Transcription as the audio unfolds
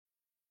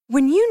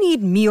When you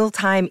need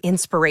mealtime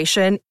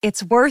inspiration,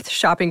 it's worth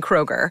shopping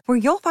Kroger, where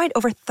you'll find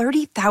over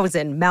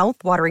 30,000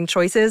 mouth-watering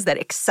choices that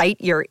excite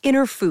your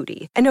inner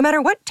foodie. And no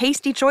matter what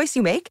tasty choice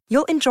you make,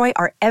 you'll enjoy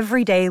our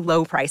everyday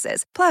low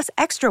prices, plus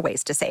extra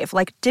ways to save,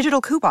 like digital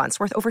coupons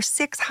worth over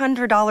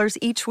 $600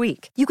 each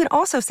week. You can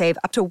also save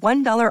up to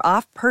 $1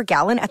 off per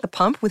gallon at the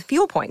pump with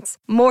fuel points.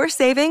 More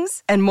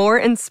savings and more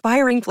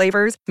inspiring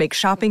flavors make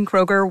shopping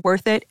Kroger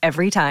worth it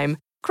every time.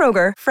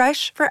 Kroger,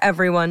 fresh for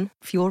everyone.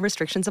 Fuel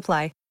restrictions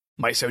apply.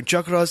 My Seven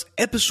Chakras,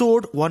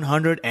 episode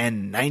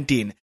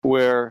 119.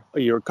 Where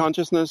your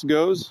consciousness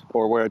goes,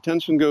 or where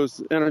attention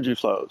goes, energy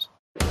flows.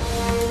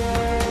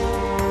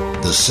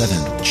 The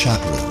seven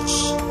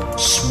chakras,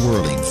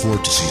 swirling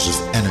vortices of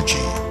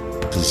energy,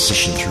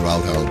 positioned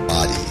throughout our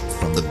body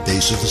from the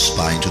base of the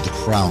spine to the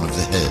crown of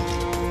the head.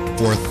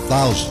 For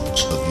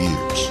thousands of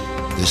years,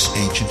 this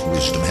ancient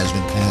wisdom has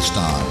been passed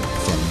on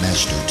from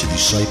master to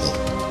disciple.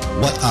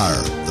 What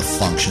are the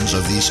functions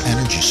of these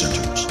energy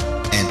centers?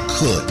 And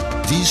could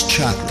these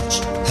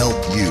chakras help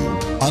you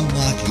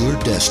unlock your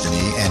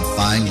destiny and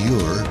find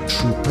your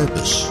true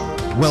purpose?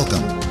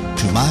 Welcome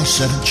to My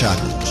Seven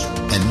Chakras.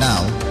 And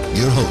now,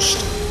 your host,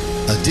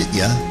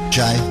 Aditya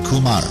Jai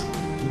Kumar.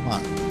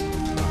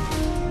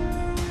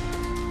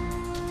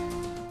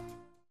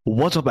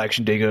 What's up,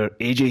 Action Taker?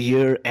 AJ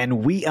here,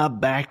 and we are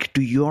back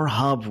to your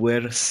hub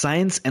where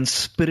science and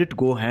spirit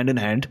go hand in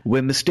hand,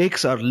 where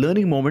mistakes are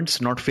learning moments,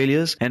 not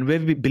failures, and where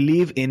we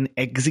believe in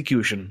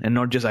execution and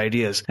not just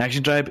ideas.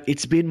 Action Tribe,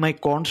 it's been my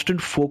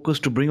constant focus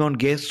to bring on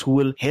guests who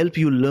will help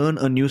you learn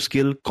a new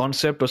skill,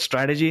 concept, or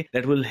strategy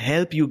that will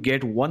help you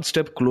get one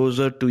step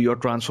closer to your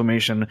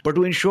transformation. But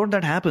to ensure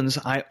that happens,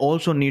 I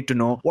also need to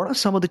know what are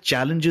some of the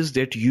challenges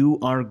that you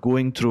are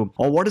going through,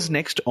 or what is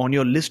next on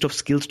your list of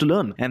skills to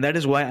learn. And that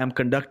is why I'm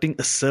conducting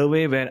a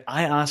survey where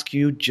I ask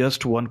you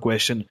just one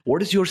question.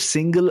 What is your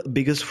single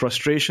biggest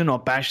frustration or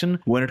passion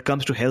when it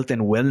comes to health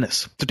and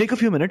wellness? So take a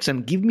few minutes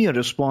and give me a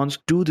response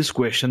to this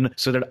question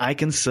so that I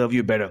can serve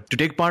you better. To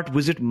take part,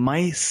 visit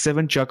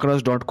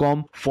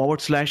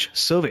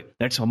my7chakras.com/survey.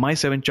 That's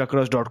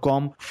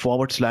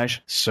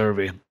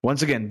my7chakras.com/survey.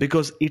 Once again,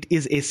 because it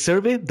is a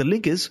survey, the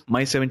link is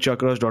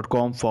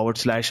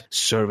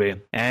my7chakras.com/survey.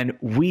 And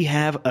we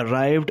have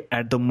arrived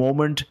at the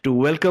moment to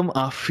welcome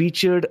our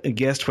featured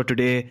guest for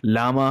today,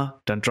 Lama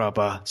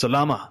Tantrapa. So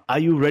Lama, are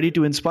you ready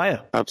to inspire?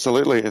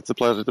 Absolutely. It's a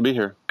pleasure to be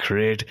here.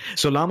 Great.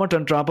 So Lama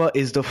Tantrapa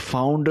is the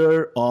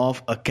founder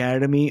of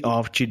Academy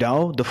of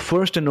Qidao, the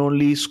first and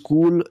only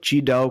school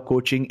Qidao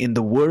coaching in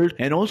the world,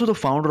 and also the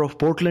founder of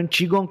Portland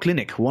Qigong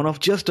Clinic, one of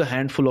just a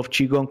handful of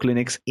Qigong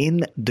clinics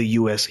in the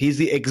US. He's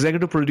the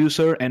executive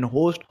producer and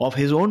host of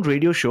his own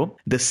radio show,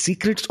 The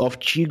Secrets of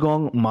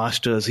Qigong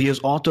Masters. He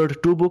has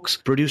authored 2 books,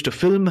 produced a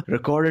film,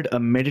 recorded a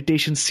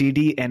meditation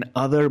CD, and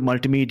other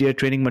multimedia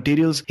training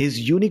materials.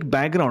 His unique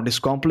background is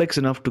complex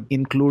enough to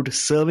include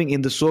serving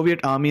in the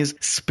Soviet Army's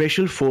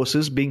special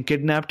forces, being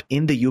kidnapped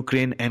in the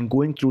Ukraine, and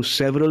going through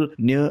several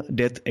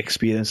near-death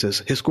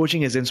experiences. His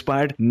coaching has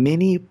inspired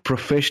many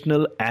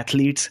professional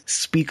athletes,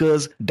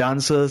 speakers,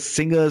 dancers,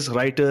 singers,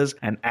 writers,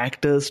 and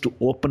actors to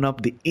open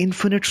up the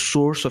infinite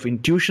source of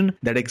intuition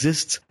that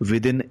exists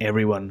within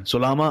everyone. So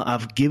Lama,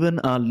 I've given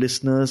our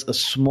listeners a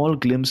small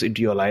glimpse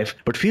into your life,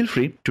 but feel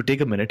free to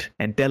take a minute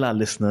and tell our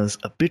listeners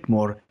a bit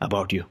more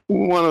about you.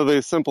 One of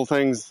the simple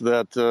things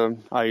that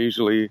I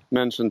usually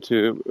mention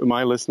to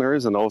my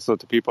listeners and also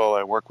to people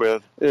I work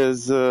with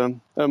is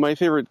my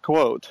favorite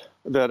quote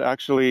that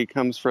actually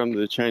comes from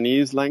the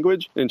Chinese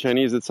language. In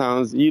Chinese, it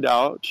sounds Yi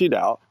Dao, Qi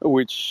Dao,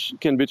 which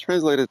can be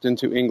translated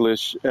into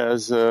English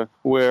as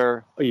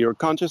where your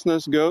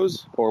consciousness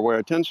goes, or where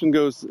attention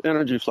goes,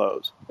 energy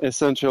flows.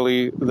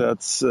 Essentially,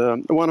 that's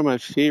one of my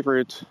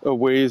favorite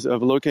ways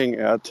of looking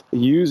at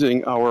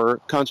using our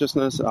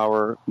consciousness,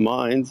 our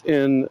minds,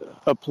 in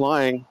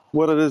applying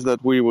what it is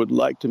that we would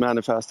like to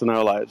manifest in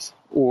our lives.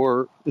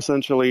 Or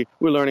essentially,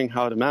 we're learning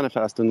how to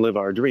manifest and live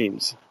our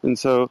dreams. And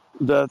so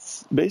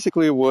that's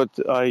basically what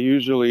I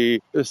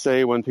usually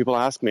say when people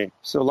ask me,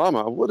 so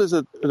Lama, what is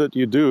it that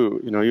you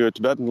do? You know, you're a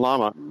Tibetan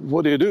Lama.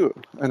 What do you do?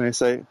 And I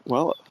say,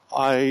 well,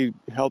 I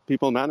help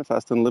people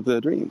manifest and live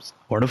their dreams.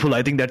 Wonderful.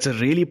 I think that's a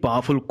really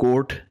powerful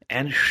quote,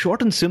 and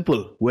short and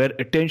simple. Where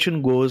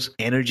attention goes,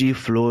 energy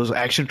flows.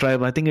 Action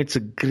Tribe, I think it's a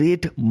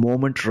great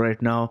moment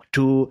right now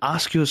to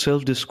ask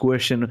yourself this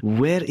question.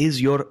 Where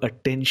is your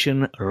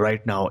attention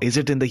right now? Is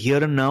it in the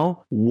here and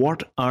now?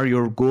 What are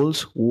your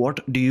goals?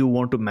 What do you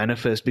want to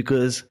manifest?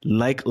 Because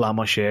like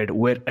Lama shared,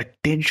 where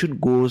attention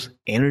goes,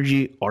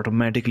 energy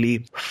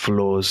automatically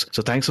flows.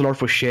 So thanks a lot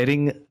for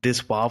sharing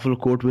this powerful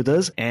quote with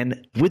us.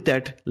 And with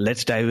that,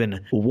 let's dive in.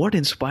 What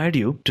inspired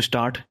you to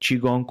start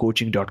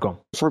QigongCoaching.com?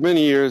 For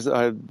many years,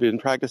 I've been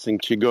practicing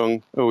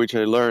Qigong, which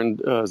I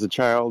learned as a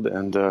child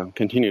and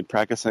continued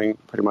practicing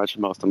pretty much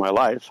most of my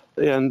life.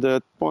 And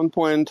at one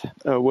point,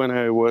 when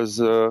I was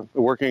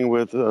working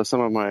with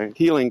some of my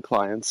healing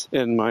clients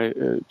in my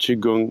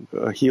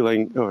Qigong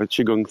healing or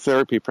Qigong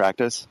therapy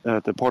practice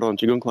at the Portland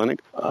Qigong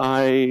Clinic,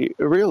 I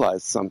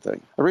realized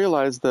something. I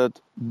realized that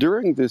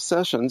during these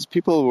sessions,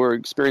 people were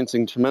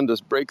experiencing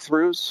tremendous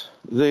breakthroughs.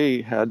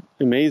 They had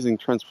amazing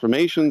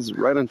transformations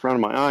right in front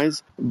of my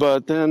eyes,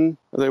 but then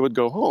they would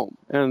go home.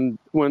 And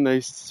when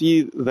they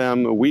see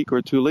them a week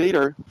or two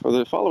later for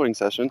the following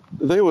session,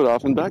 they would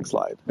often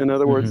backslide. In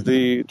other words,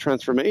 the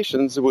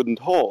transformations wouldn't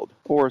hold,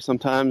 or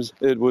sometimes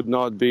it would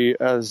not be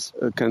as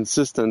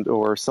consistent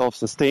or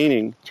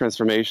self-sustaining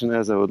transformation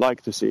as I would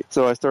like to see.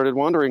 So I started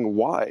wondering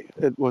why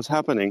it was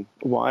happening,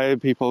 why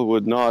people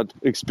would not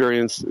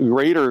experience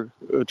greater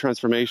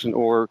transformation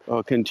or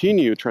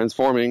continue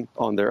transforming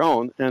on their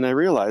own. And I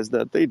realized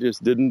that they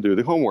just didn't do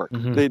the homework.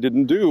 They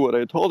didn't do what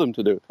I told them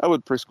to do. I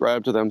would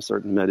prescribe to them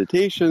certain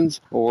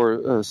meditations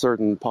or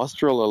certain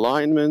postural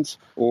alignments,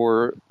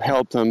 or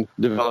help them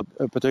develop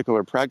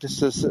particular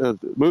practices,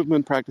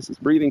 movement practices,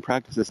 breathing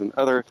practices, and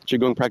other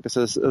Qigong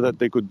practices that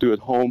they could do at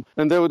home.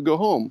 And they would go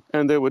home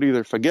and they would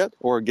either forget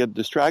or get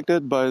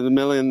distracted by the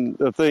million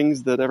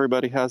things that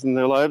everybody has in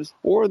their lives,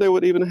 or they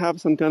would even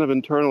have some kind of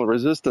internal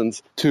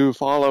resistance to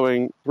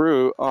following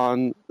through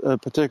on a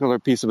particular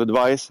piece of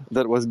advice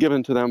that was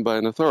given to them by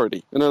an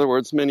authority. In other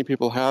words, many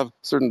people have a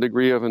certain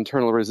degree of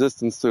internal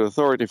resistance to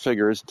authority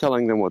figures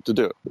telling them what to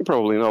do. You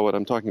probably know what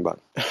I'm talking about.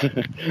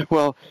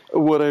 Well,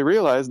 what I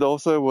realized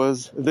also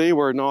was they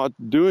were not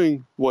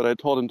doing what I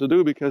told them to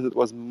do because it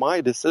was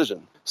my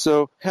decision.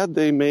 So had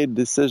they made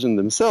decision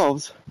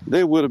themselves,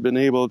 they would have been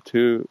able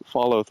to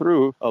follow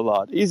through a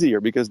lot easier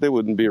because they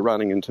wouldn't be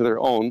running into their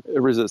own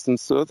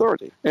resistance to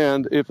authority.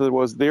 And if it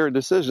was their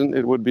decision,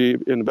 it would be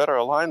in better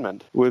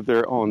alignment with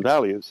their own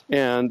values.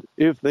 And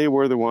if they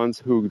were the ones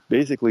who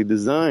basically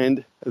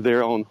designed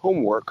their own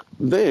homework,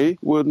 they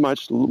would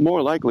much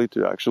more likely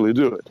to actually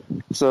do it.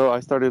 So I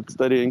started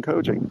studying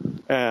coaching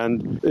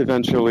and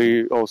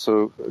eventually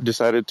also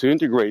decided to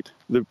integrate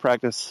the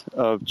practice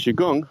of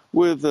Qigong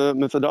with the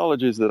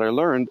methodologies that I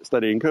learned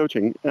studying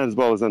coaching, as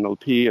well as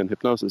NLP and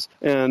hypnosis,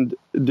 and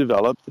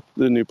developed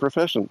the new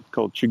profession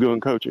called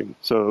Qigong Coaching.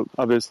 So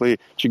obviously,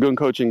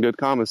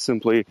 QigongCoaching.com is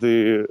simply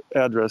the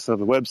address of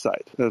the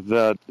website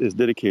that is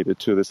dedicated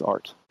to this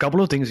art.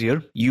 Couple of things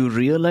here. You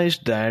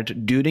realized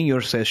that during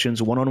your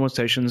sessions, one-on-one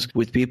sessions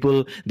with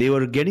people, they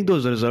were getting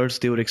those results,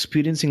 they were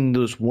experiencing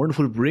those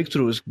wonderful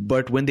breakthroughs,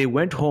 but when they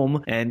went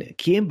home and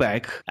came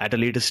back at a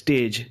later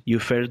stage, you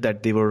felt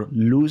that they were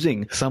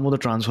losing some of the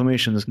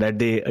transformations that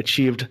they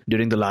achieved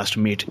during the last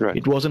meet. Right.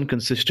 It wasn't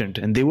consistent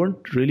and they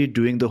weren't really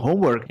doing the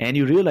homework, and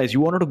you realized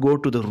you wanted to go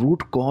to the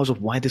root cause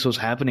of why this was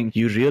happening.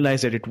 You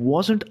realized that it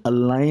wasn't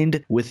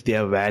aligned with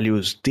their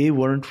values. They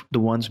weren't the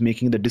ones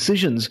making the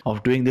decisions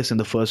of doing this in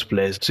the first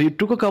place. So you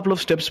took a couple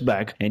of steps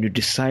back and you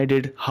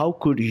decided how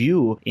could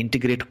you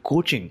integrate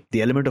coaching,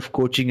 the element of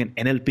coaching and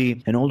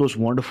NLP and all those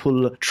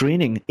wonderful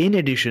training in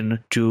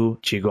addition to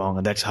Qigong.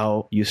 And that's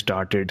how you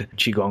started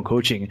Qigong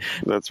Coaching.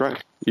 That's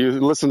right. You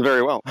listened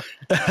very well.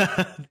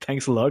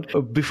 Thanks a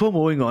lot. Before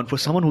moving on, for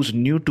someone who's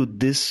new to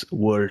this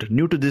world,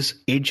 new to this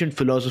ancient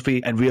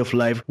philosophy and way of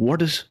life,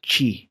 what is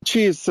Qi?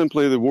 Qi is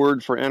simply the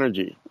word for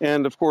energy.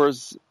 And of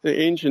course,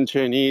 the ancient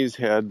Chinese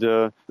had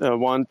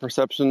one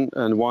perception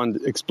and one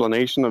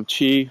explanation of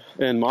Qi.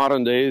 In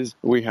modern days,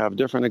 we have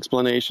different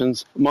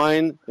explanations.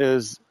 Mine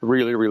is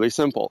really, really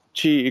simple.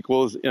 Qi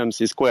equals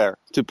mc squared.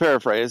 To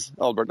paraphrase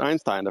Albert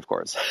Einstein, of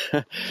course,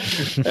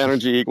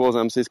 energy equals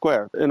mc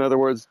squared. In other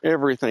words,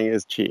 everything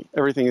is Qi.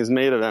 Everything is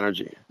made of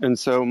energy. And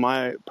so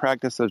my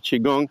practice of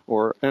Qigong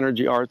or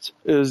energy arts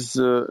is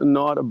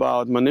not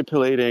about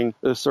manipulating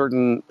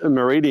certain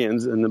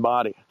meridians in the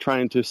body,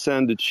 trying to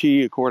send the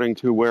Qi according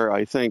to where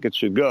I think it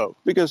should go.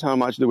 Because how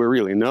much do we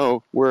really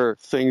know where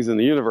things in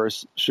the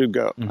universe should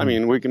go? I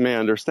mean, we may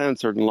understand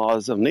certain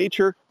laws of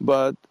nature,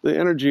 but the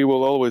energy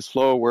will always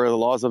flow where the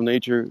laws of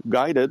nature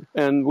guide it,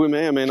 and we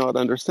may or may not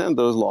understand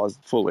those laws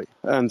fully.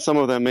 And some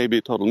of them may be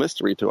a total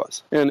mystery to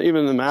us. And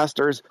even the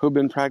masters who've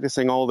been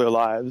practicing all their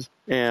lives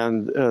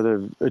and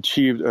they've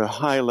achieved a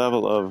high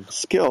level of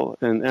skill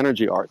in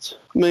energy arts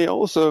may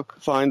also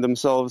find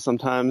themselves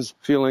sometimes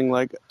feeling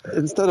like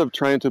instead of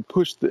trying to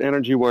push the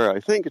energy where I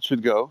think it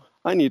should go,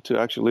 I need to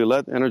actually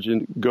let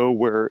energy go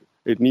where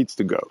it needs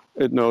to go.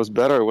 It knows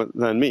better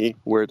than me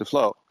where to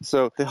flow.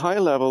 So the high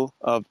level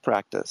of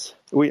practice,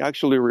 we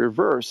actually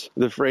reverse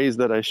the phrase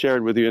that I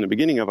shared with you in the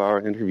beginning of our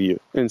interview.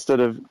 Instead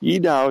of Yi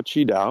Dao,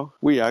 Qi Dao,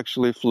 we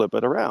actually flip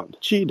it around.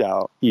 Qi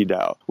Dao, Yi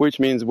Dao, which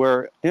means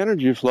where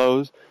energy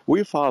flows,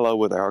 we follow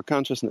with our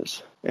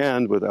consciousness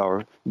and with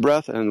our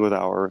breath and with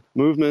our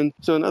movement.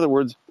 So in other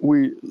words,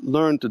 we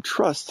learn to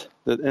trust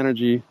that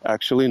energy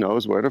actually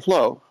knows where to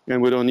flow,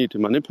 and we don't need to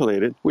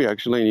manipulate it. We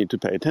actually need to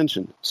pay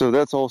attention. So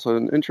that's also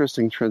an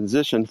interesting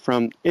transition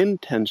from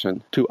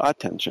intention to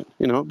attention,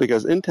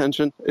 because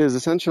intention is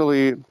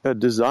essentially a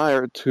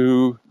desire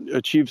to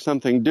achieve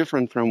something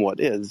different from what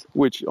is,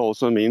 which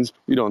also means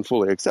you don't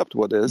fully accept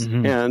what is,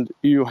 and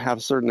you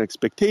have certain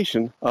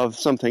expectation of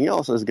something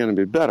else is going to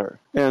be better.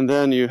 And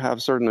then you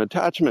have certain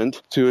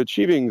attachment to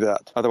achieving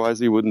that.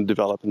 Otherwise, you wouldn't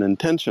develop an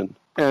intention.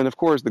 And of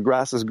course, the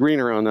grass is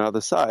greener on the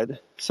other side.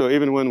 So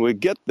even when we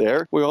get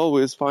there, we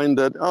always find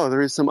that,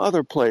 there is some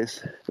other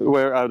place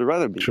where I'd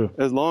rather be. True.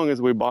 As long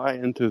as we buy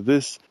into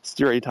this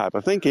stereotype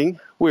of thinking,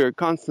 we are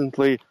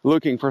constantly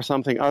looking for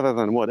something other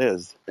than what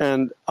is.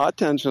 And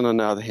attention, on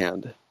the other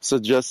hand,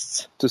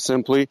 suggests to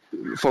simply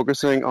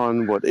focusing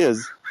on what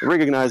is,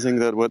 recognizing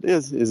that what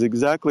is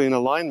exactly in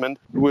alignment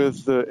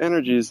with the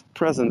energies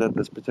present at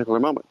this particular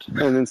moment.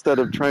 And instead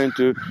of trying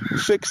to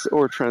fix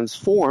or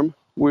transform,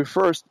 we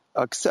first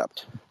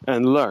accept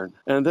and learn.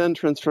 And then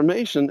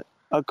transformation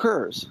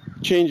occurs.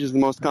 Change is the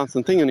most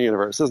constant thing in the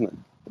universe, isn't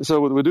it? So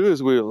what we do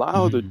is we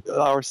allow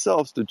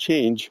ourselves to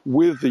change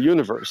with the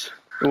universe.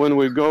 And when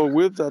we go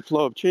with that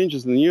flow of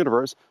changes in the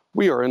universe,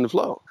 we are in the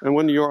flow. And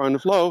when you're on the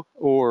flow,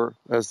 or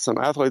as some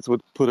athletes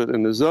would put it,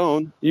 in the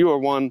zone, you are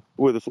one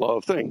with the flow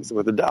of things,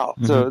 with the Tao.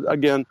 So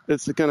again,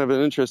 it's a kind of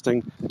an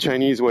interesting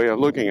Chinese way of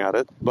looking at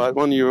it. But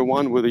when you're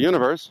one with the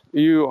universe,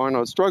 you are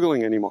not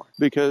struggling anymore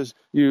because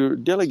you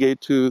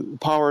delegate to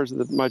powers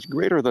that are much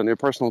greater than your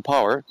personal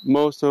power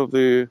most of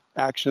the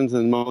actions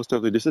and most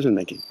of the decision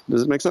making.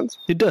 Does it make sense?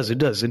 It does.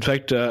 In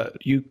fact,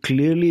 you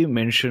clearly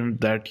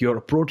mentioned that your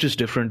approach is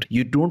different.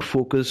 You don't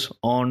focus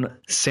on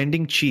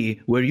sending chi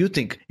where you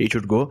think it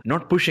should go,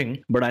 not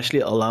pushing, but actually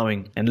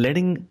allowing and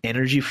letting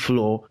energy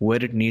flow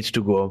where it needs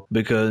to go.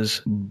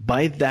 Because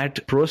by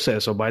that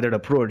process or by that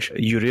approach,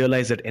 you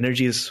realize that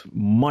energy is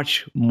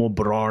much more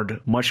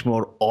broad, much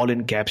more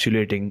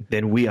all-encapsulating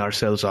than we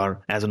ourselves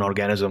are as an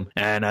organism.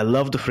 And I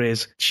love the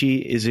phrase, chi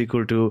is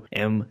equal to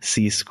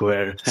mc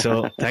squared.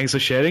 So thanks for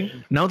sharing.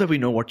 Now that we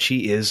know what chi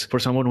is, for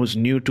someone who's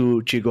new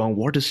to Qigong,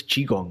 what is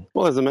Qigong?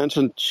 Well, as I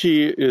mentioned,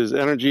 chi is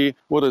energy.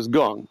 What is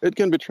gong? It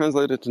can be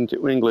translated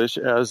into English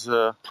as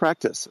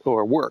practice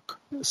or work.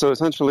 So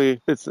essentially,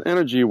 it's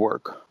energy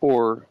work,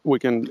 or we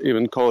can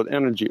even call it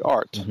energy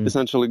art.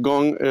 Essentially,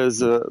 gong is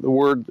the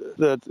word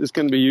that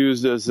can be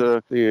used as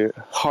the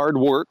hard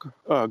work.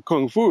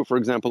 Kung Fu, for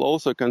example,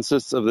 also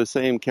consists of the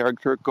same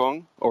character,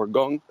 gong, or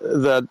gong,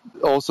 that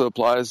also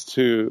applies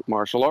to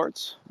martial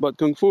arts. But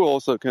Kung Fu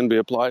also can be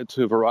applied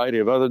to a variety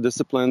of other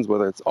disciplines,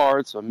 whether it's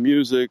arts or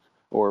music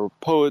or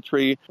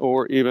poetry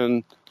or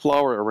even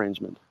flower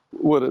arrangement.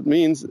 What it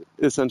means,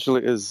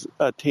 essentially, is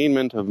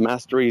attainment of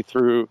mastery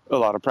through a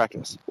lot of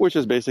practice, which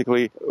is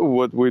basically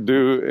what we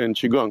do in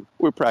Qigong.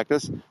 We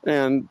practice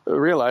and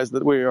realize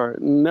that we are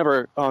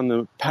never on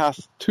the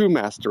path to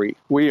mastery.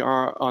 We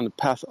are on the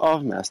path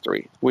of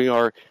mastery. We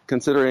are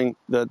considering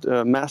that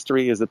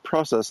mastery is a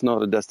process,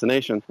 not a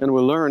destination, and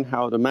we learn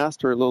how to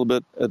master a little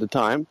bit at a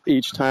time.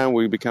 Each time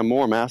we become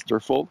more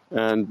masterful,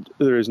 and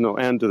there is no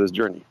end to this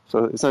journey.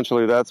 So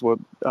essentially, that's what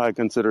I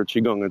consider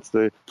Qigong. It's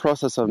the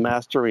process of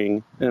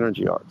mastering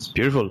energy arts.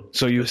 Beautiful.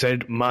 So you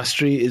said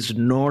mastery is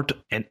not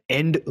an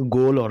end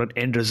goal or an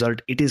end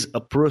result. It is a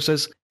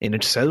process in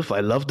itself. I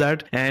love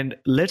that. And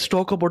let's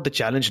talk about the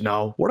challenge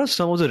now. What are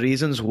some of the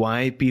reasons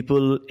why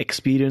people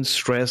experience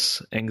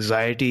stress,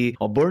 anxiety,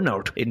 or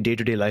burnout in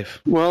day-to-day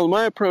life? Well,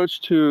 my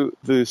approach to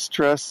the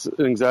stress,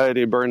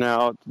 anxiety,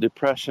 burnout,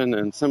 depression,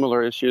 and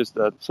similar issues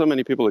that so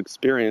many people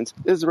experience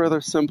is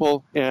rather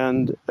simple,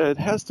 and it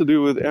has to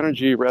do with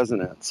energy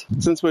resonance.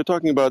 Since we're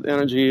talking about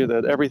energy,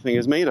 that everything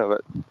is made of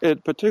it,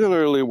 it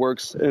particularly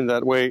works in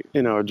that way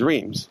in our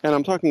dreams. And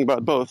I'm talking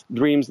about both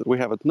dreams that we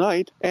have at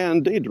night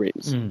and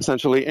daydreams.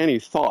 Essentially, any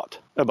thought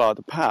about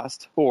the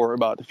past or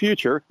about the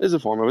future is a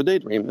form of a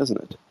daydream,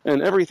 isn't it?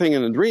 And everything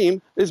in a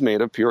dream is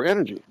made of pure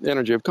energy, the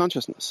energy of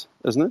consciousness,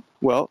 isn't it?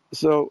 Well,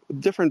 so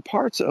different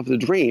parts of the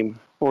dream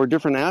or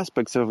different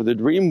aspects of the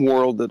dream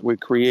world that we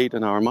create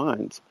in our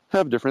minds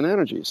have different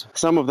energies.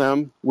 Some of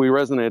them we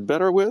resonate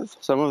better with,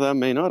 some of them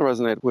may not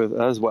resonate with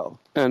as well.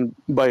 And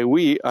by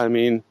we, I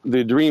mean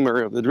the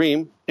dreamer of the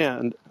dream.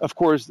 And of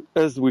course,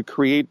 as we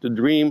create the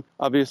dream,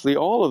 obviously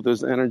all of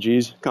those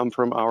energies come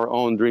from our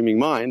own dreaming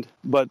mind,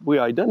 but we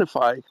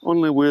identify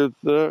only with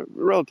the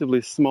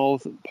relatively small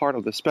part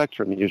of the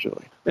spectrum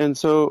usually. And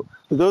so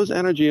those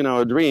energy in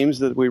our dreams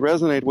that we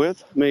resonate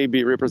with may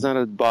be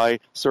represented by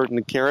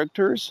certain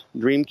characters,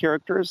 dream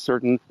characters,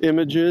 certain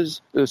images,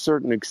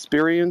 certain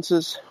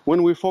experiences.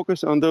 When we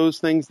focus on those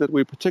things that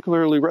we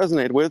particularly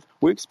resonate with,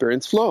 we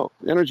experience flow.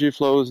 Energy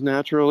flows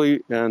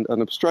naturally and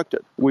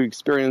unobstructed. We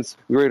experience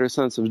a greater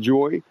sense of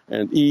joy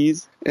and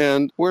ease,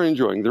 and we're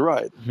enjoying the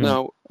ride.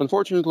 Now,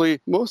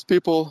 unfortunately, most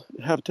people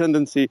have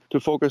tendency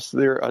to focus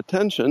their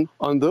attention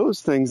on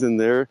those things in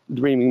their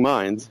dreaming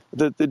minds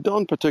that they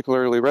don't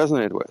particularly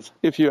resonate with.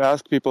 If you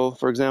ask people,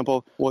 for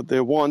example, what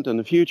they want in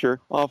the future,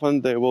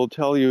 often they will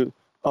tell you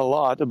a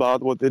lot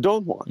about what they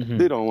don't want.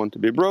 They don't want to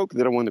be broke.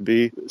 They don't want to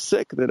be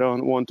sick. They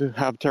don't want to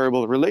have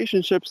terrible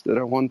relationships. They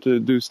don't want to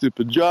do a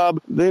stupid job.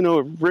 They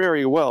know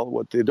very well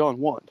what they don't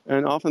want.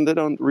 And often they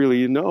don't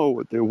really know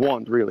what they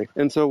want, really.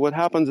 And so what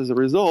happens as a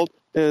result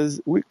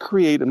is we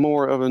create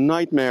more of a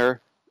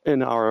nightmare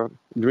in our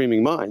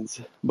dreaming minds.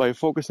 By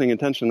focusing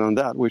attention on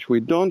that which we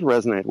don't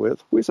resonate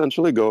with, we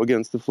essentially go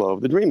against the flow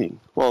of the dreaming.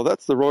 Well,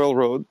 that's the royal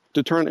road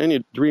to turn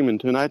any dream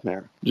into a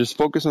nightmare. Just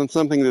focus on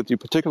something that you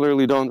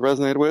particularly don't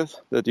resonate with,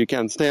 that you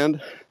can't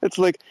stand. It's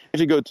like if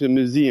you go to a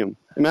museum.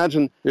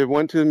 Imagine you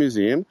went to a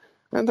museum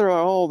and there are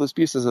all these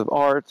pieces of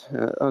art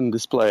on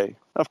display.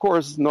 Of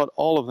course, not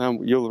all of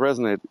them you'll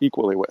resonate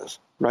equally with,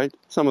 right?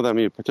 Some of them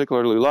you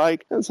particularly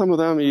like, and some of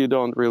them you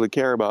don't really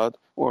care about,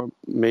 or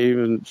may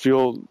even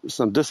feel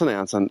some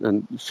dissonance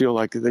and feel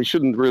like they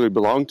shouldn't really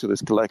belong to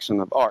this collection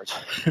of art.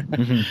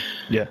 Mm-hmm.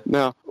 Yeah.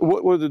 Now,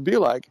 what would it be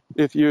like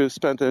if you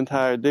spent an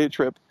entire day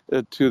trip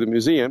to the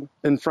museum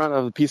in front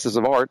of pieces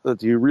of art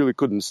that you really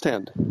couldn't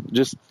stand?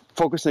 Just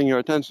focusing your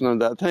attention on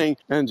that thing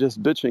and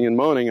just bitching and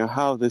moaning on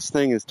how this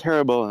thing is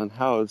terrible and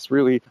how it's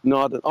really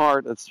not an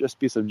art, it's just a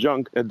piece of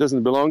junk, it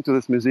doesn't belong to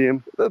this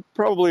museum. That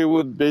probably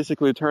would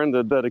basically turn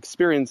that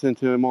experience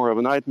into more of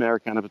a nightmare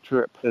kind of a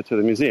trip to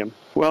the museum.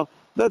 Well,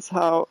 that's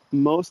how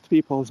most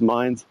people's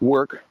minds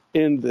work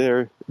in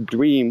their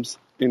dreams,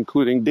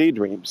 including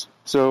daydreams.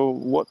 So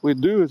what we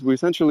do is we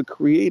essentially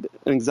create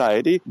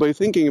anxiety by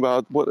thinking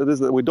about what it is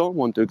that we don't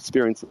want to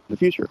experience in the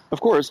future.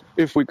 Of course,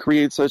 if we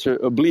create such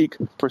a bleak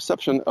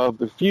perception of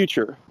the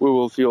future, we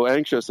will feel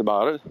anxious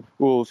about it,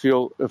 we will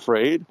feel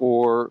afraid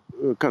or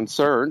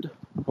concerned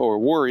or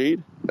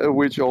worried,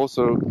 which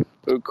also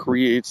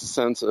creates a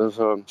sense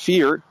of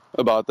fear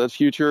about that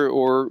future,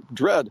 or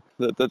dread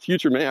that that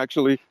future may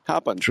actually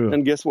happen. True.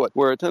 And guess what?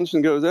 Where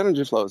attention goes,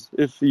 energy flows.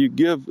 If you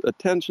give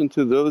attention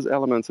to those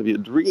elements of your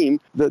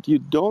dream that you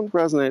don't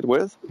resonate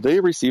with,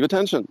 they receive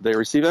attention. They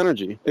receive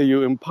energy.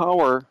 You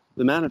empower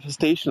the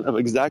manifestation of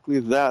exactly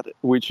that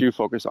which you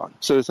focus on.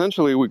 So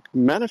essentially, we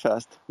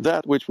manifest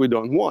that which we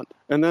don't want.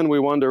 And then we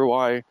wonder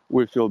why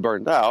we feel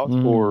burned out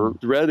or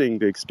dreading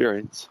the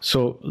experience.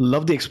 So,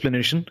 love the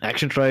explanation.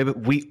 Action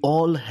Tribe, we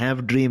all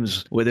have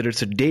dreams, whether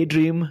it's a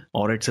daydream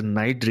or it's a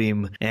night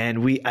dream.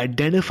 And we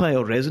identify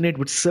or resonate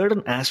with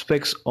certain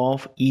aspects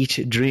of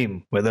each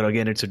dream, whether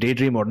again it's a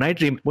daydream or night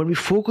dream. When we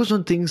focus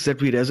on things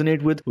that we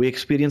resonate with, we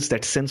experience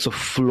that sense of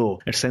flow,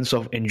 a sense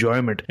of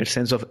enjoyment, a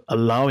sense of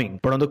allowing.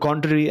 But on the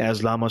contrary,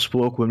 as Lama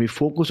spoke, when we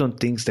focus on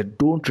things that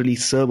don't really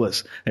serve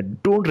us,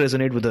 that don't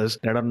resonate with us,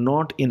 that are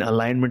not in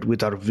alignment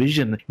with our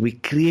vision, we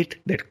create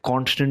that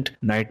constant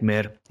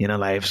nightmare in our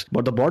lives.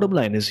 But the bottom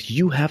line is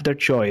you have that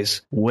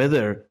choice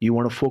whether you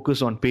want to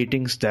focus on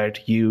paintings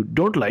that you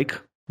don't like,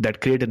 that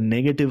create a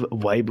negative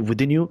vibe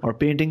within you, or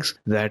paintings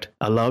that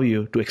allow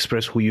you to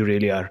express who you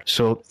really are.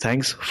 So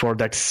thanks for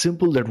that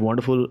simple, that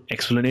wonderful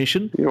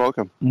explanation. You're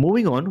welcome.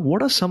 Moving on,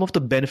 what are some of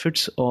the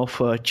benefits of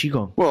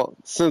Qigong? Well,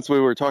 since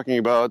we were talking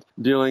about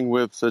dealing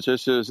with such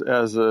issues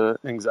as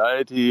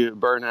anxiety,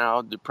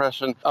 burnout,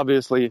 depression,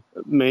 obviously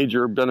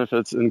major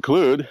benefits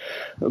include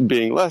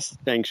being less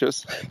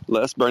anxious,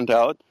 less burnt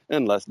out,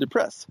 and less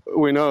depressed.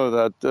 We know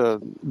that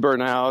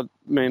burnout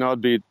may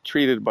not be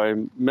treated by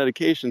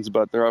medications,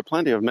 but there are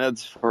plenty of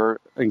meds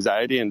for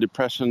anxiety and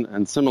depression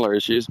and similar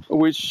issues,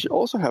 which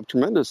also have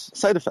tremendous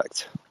side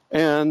effects.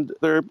 And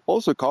they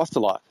also cost a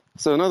lot.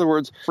 So in other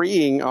words,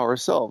 freeing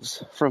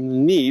ourselves from the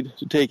need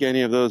to take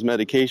any of those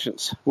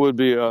medications would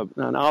be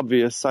an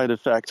obvious side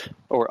effect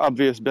or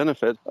obvious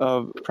benefit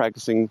of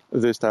practicing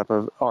this type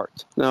of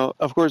art. Now,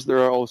 of course, there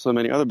are also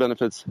many other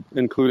benefits,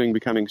 including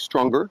becoming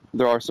stronger.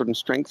 There are certain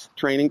strength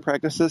training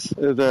practices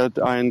that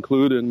I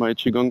include in my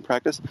Qigong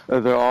practice.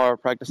 There are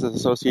practices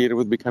associated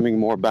with becoming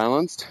more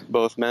balanced,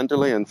 both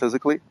mentally and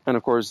physically. And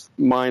of course,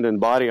 mind and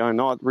body are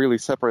not really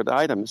separate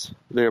items.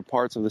 They're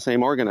parts of the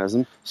same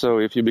organism. So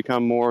if you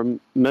become more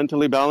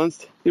mentally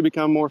balanced, you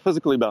become more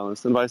physically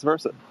balanced, and vice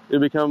versa. You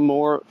become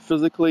more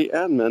physically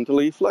and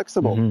mentally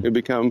flexible. Mm-hmm. You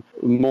become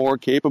more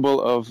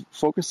capable of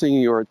focusing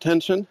your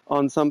attention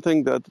on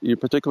something that you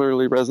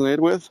particularly resonate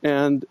with,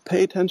 and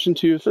pay attention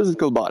to your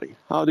physical body.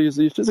 How does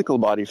your physical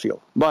body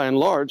feel? By and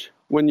large,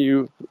 when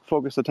you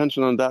focus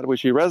attention on that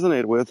which you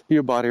resonate with,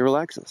 your body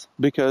relaxes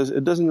because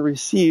it doesn't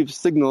receive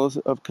signals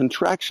of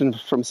contraction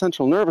from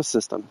central nervous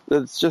system.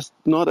 It's just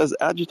not as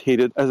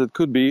agitated as it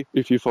could be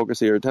if you focus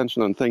your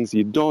attention on things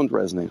you don't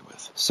resonate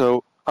with.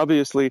 So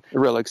obviously,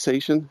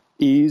 relaxation,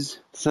 ease,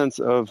 sense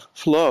of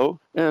flow,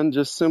 and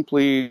just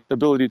simply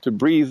ability to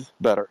breathe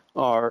better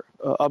are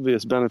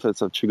obvious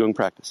benefits of Qigong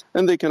practice.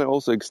 And they can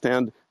also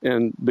extend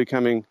in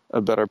becoming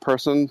a better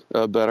person,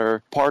 a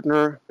better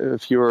partner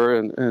if you're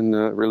in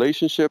a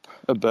relationship,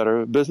 a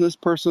better business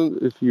person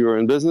if you're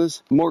in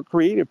business, more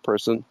creative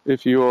person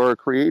if you're a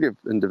creative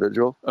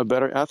individual, a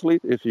better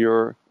athlete if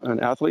you're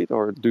an athlete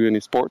or do any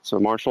sports or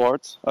martial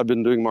arts. I've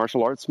been doing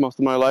martial arts most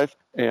of my life,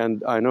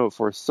 and I know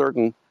for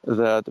certain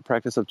that the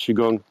practice of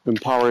Qigong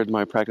empowered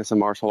my practice of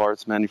martial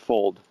arts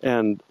manifold.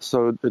 And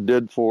so it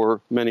did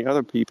for many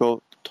other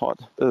people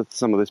taught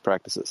some of these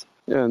practices.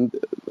 And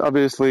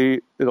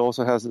obviously, it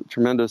also has a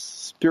tremendous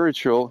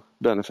spiritual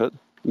benefit,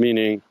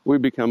 meaning we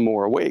become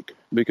more awake.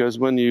 Because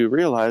when you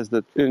realize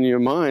that in your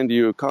mind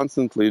you're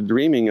constantly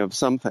dreaming of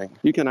something,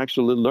 you can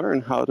actually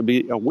learn how to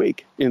be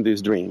awake in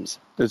these dreams.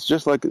 It's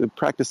just like the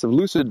practice of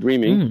lucid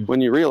dreaming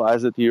when you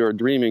realize that you're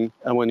dreaming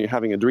and when you're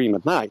having a dream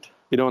at night.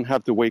 You don't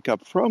have to wake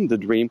up from the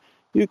dream.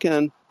 You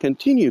can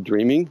continue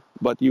dreaming,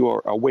 but you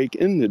are awake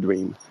in the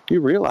dream.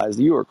 You realize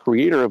you are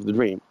creator of the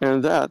dream.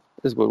 And that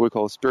is what we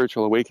call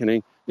spiritual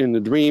awakening in the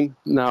dream.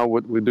 Now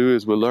what we do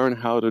is we learn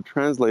how to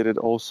translate it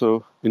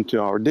also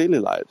into our daily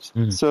lives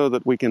so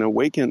that we can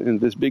awaken in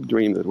this big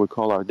dream that we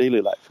call our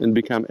daily life and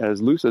become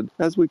as lucid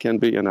as we can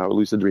be in our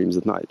lucid dreams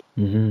at night.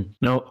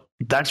 Now,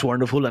 that's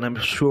wonderful, and I'm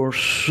sure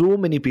so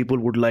many people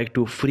would like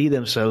to free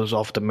themselves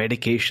of the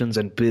medications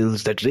and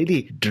pills that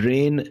really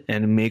drain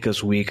and make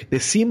us weak. They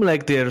seem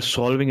like they're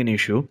solving an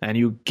issue, and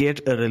you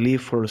get a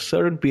relief for a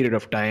certain period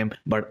of time,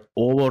 but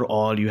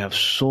overall you have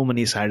so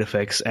many side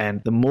effects,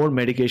 and the more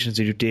medications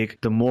that you take,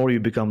 the more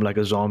you become like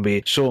a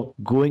zombie. So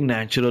going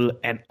natural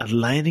and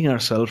aligning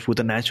ourselves with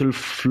the natural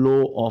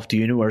flow of the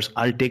universe,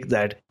 I'll take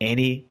that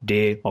any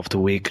day of the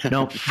week.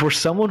 Now, for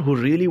someone who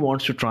really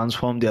wants to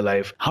transform their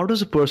life, how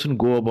does a person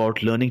go about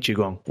learning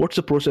Qigong? What's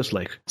the process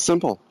like?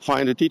 Simple.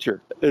 Find a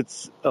teacher.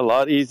 It's a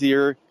lot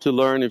easier to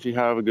learn if you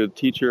have a good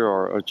teacher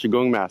or a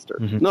Qigong master.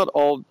 Not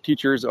all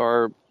teachers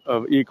are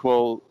of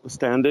equal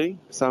standing.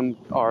 Some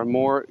are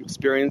more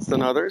experienced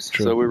than others.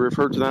 True. So we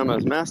refer to them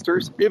as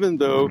masters, even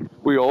though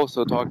we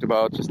also talked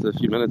about just a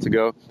few minutes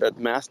ago that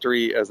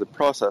mastery as a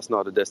process,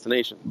 not a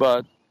destination.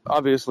 But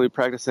obviously,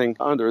 practicing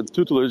under the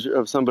tutelage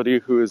of somebody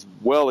who is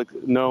well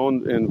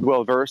known and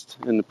well versed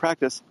in the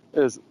practice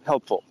is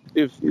helpful.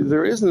 If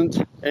there isn't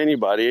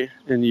anybody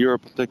in your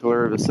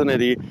particular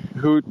vicinity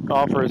who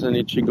offers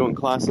any Qigong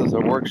classes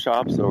or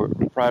workshops or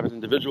private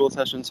individual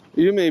sessions,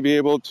 you may be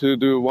able to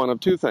do one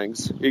of two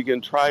things. You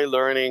can try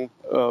learning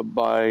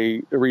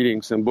by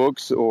reading some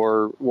books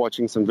or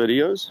watching some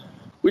videos,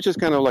 which is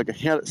kind of like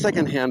a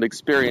second-hand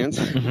experience.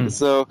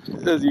 So,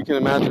 as you can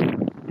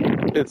imagine,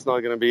 it's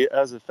not going to be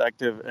as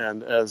effective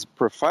and as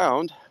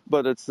profound,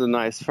 but it's a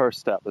nice first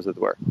step, as it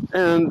were.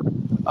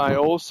 And I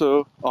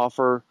also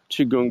offer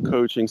Qigong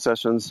coaching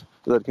sessions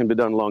that can be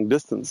done long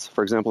distance.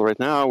 For example, right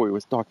now we were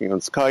talking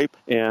on Skype,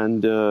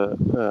 and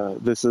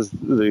this is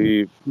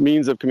the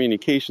means of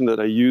communication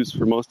that I use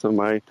for most of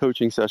my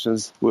coaching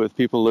sessions with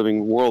people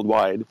living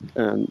worldwide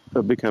and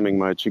becoming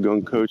my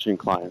Qigong coaching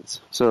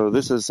clients. So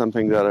this is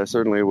something that I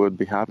certainly would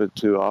be happy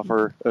to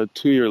offer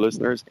to your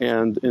listeners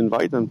and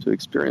invite them to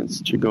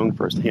experience Qigong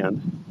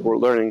firsthand or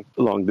learning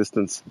long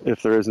distance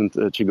if there isn't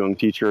a Qigong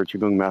teacher or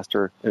Qigong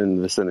master in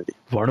the vicinity.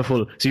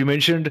 Wonderful. So you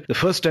mentioned the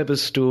first step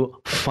is to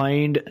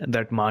find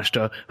that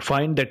master,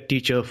 find that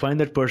teacher, find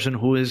that person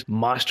who is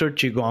mastered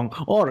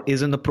Qigong or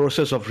is in the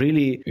process of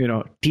really,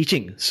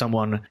 teaching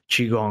someone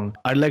Qigong.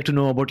 I'd like to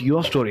know about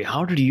your story.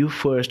 How did you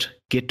first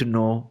get to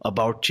know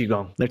about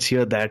Qigong? Let's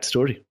hear that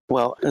story.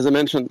 Well, as I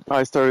mentioned,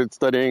 I started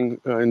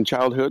studying in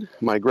childhood.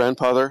 My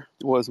grandfather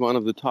was one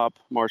of the top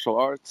martial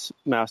arts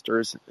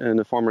masters in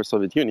the former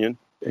Soviet Union.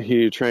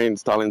 He trained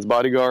Stalin's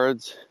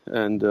bodyguards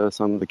and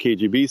some of the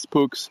KGB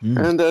spooks.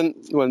 And then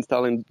when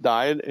Stalin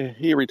died,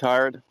 he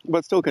retired,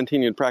 but still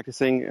continued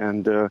practicing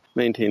and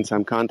maintained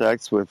some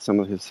contacts with some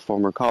of his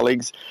former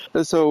colleagues.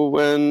 And so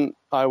when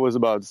I was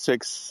about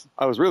 6,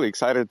 I was really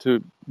excited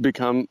to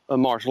become a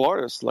martial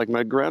artist like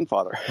my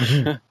grandfather.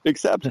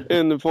 Except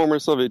in the former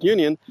Soviet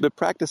Union, the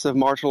practice of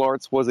martial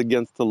arts was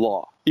against the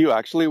law. You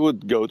actually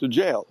would go to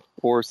jail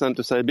or sent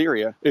to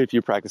Siberia if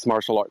you practice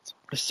martial arts.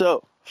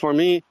 So for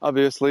me,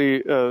 obviously,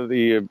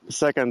 the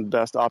second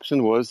best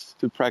option was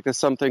to practice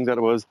something that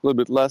was a little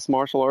bit less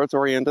martial arts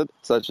oriented,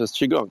 such as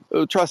Qigong.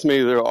 Trust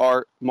me, there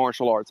are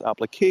martial arts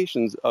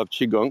applications of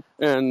Qigong,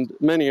 and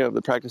many of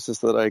the practices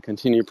that I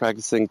continue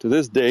practicing to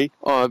this day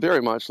are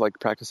very much like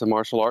practice of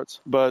martial arts,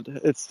 but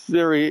it's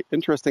very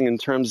interesting in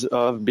terms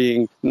of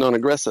being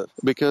non-aggressive,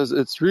 because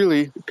it's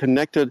really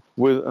connected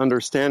with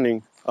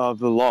understanding of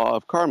the law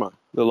of karma,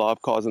 the law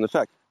of cause and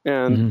effect.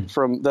 And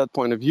from that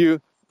point of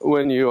view,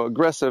 when you're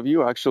aggressive,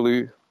 you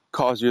actually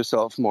cause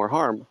yourself more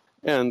harm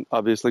and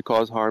obviously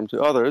cause harm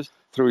to others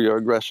through your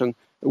aggression,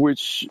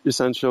 which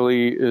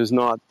essentially is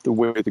not the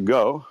way to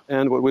go.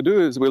 And what we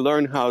do is we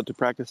learn how to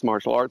practice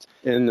martial arts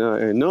in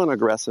a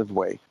non-aggressive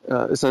way.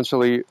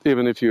 Essentially,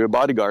 even if you're a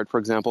bodyguard, for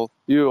example,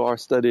 you are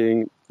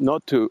studying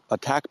not to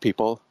attack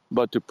people,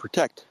 but to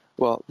protect.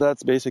 Well,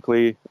 that's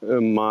basically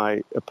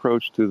my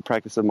approach to the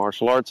practice of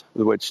martial arts,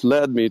 which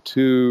led me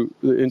to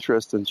the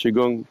interest in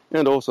Qigong.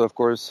 And also, of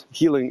course,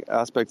 healing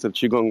aspects of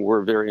Qigong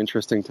were very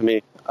interesting to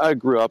me. I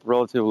grew up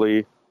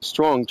relatively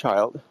strong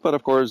child, but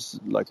of course,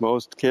 like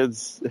most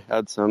kids,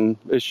 had some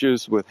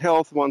issues with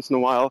health once in a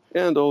while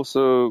and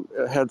also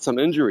had some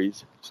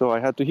injuries. So I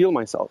had to heal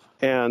myself.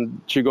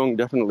 And Qigong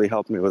definitely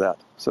helped me with that.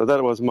 So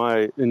that was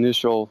my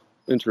initial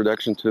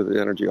introduction to the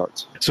energy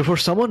arts. So for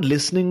someone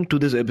listening to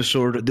this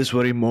episode, this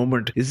very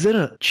moment, is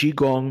there a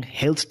Qigong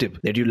health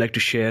tip that you'd like to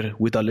share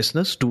with our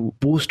listeners to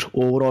boost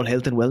overall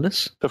health and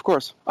wellness? Of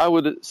course. I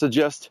would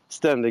suggest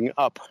standing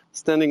up,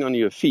 standing on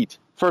your feet.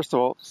 First of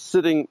all,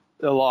 sitting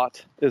a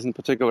lot isn't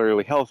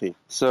particularly healthy.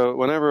 So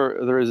whenever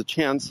there is a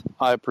chance,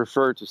 I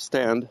prefer to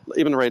stand.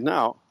 Even right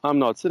now, I'm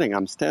not sitting,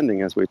 I'm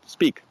standing as we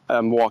speak.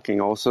 I'm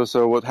walking also.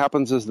 So what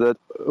happens is that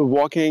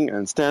walking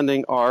and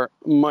standing are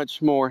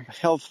much more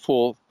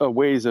healthful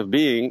ways of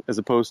being as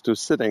opposed to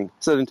sitting.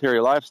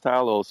 Sedentary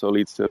lifestyle also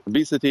leads to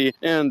obesity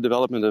and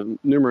development of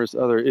numerous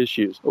other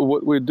issues.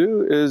 What we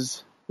do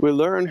is we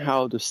learn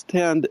how to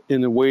stand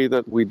in a way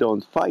that we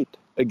don't fight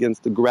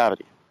against the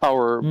gravity.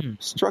 Our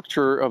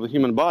structure of the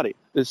human body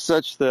is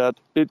such that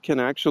it can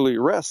actually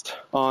rest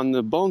on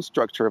the bone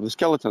structure of the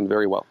skeleton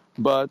very well.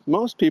 But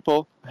most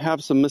people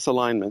have some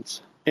misalignments,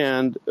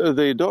 and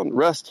they don't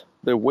rest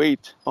the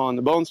weight on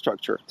the bone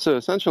structure. So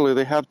essentially,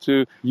 they have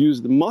to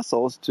use the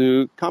muscles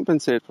to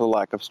compensate for the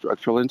lack of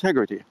structural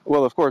integrity.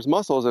 Well, of course,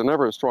 muscles are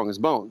never as strong as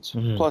bones.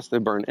 Plus, they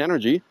burn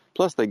energy.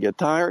 Plus, they get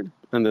tired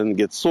and then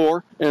get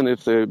sore. And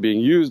if they're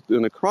being used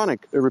in a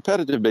chronic,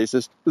 repetitive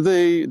basis,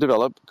 they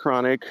develop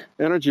chronic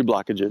energy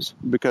blockages.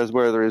 Because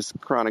where there is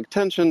chronic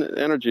tension,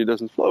 energy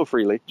doesn't flow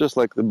freely, just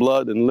like the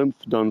blood and lymph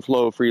don't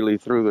flow freely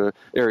through the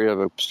area of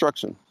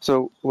obstruction.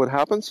 So what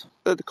happens?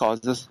 It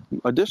causes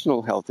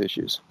additional health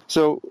issues.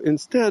 So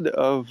instead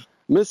of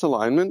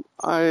misalignment,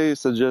 I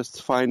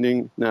suggest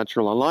finding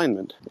natural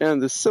alignment.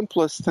 And the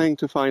simplest thing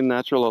to find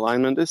natural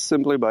alignment is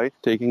simply by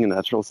taking a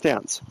natural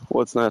stance.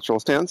 What's natural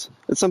stance?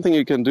 It's something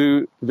you can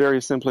do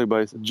very simply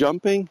by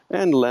jumping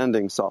and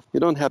landing soft. You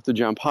don't have to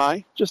jump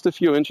high. Just a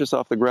few inches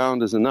off the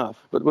ground is enough.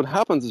 But what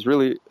happens is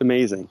really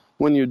amazing.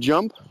 When you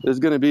jump, there's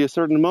going to be a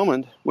certain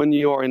moment when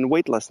you are in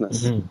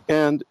weightlessness.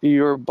 And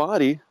your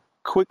body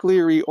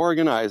quickly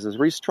reorganizes,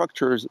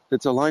 restructures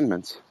its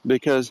alignments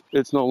because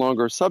it's no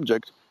longer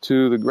subject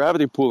to the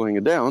gravity pulling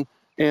it down,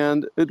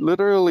 and it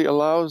literally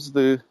allows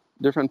the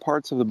different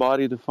parts of the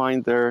body to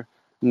find their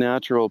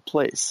natural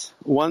place.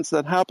 Once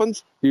that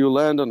happens, you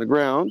land on the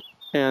ground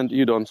and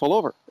you don't fall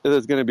over.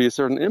 There's going to be a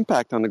certain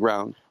impact on the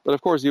ground. But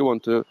of course, you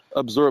want to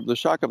absorb the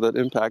shock of that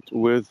impact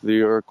with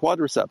your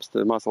quadriceps,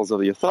 the muscles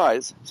of your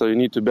thighs. So you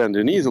need to bend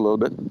your knees a little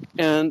bit.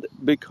 And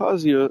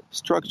because your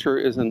structure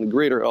is in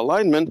greater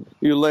alignment,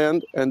 you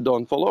land and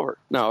don't fall over.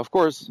 Now, of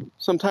course,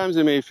 sometimes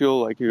you may feel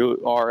like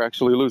you are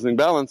actually losing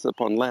balance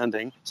upon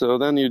landing. So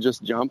then you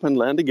just jump and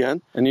land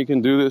again. And you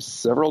can do this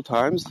several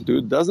times, do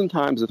a dozen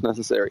times if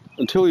necessary,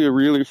 until you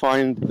really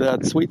find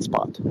that sweet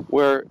spot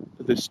where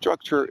the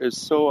structure is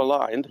so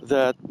aligned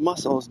that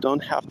muscles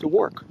don't have to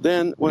work.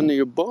 Then when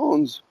your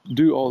bones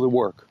do all the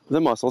work, the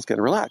muscles can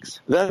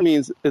relax. That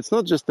means it's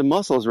not just the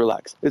muscles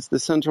relax, it's the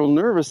central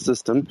nervous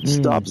system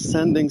stops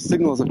sending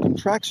signals of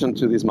contraction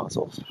to these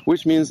muscles,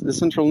 which means the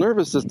central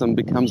nervous system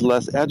becomes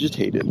less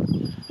agitated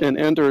and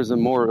enters a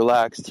more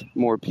relaxed,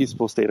 more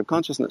peaceful state of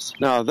consciousness.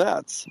 Now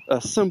that's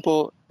a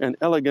simple and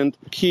elegant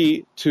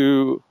key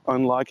to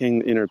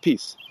unlocking inner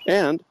peace.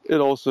 And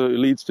it also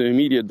leads to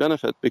immediate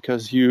benefit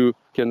because you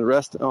can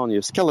rest on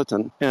your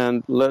skeleton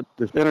and let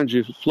the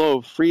energy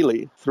flow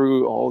freely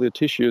through all the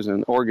tissues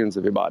and organs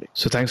of your body.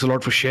 So thanks a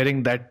lot for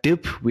sharing that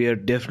tip. We are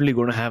definitely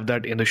going to have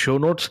that in the show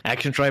notes.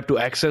 Action Tribe, to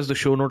access the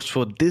show notes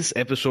for this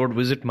episode,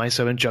 visit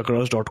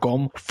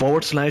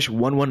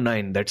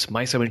my7chakras.com/119. That's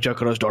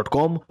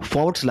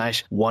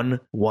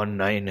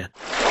my7chakras.com/119.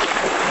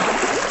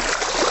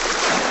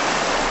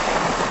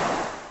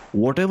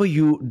 Whatever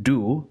you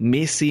do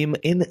may seem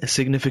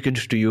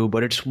insignificant to you,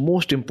 but it's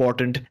most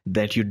important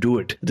that you do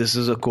it. This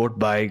is a quote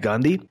by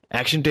Gandhi.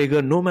 Action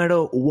taker, no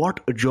matter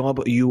what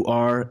job you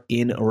are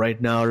in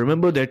right now,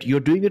 remember that you're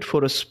doing it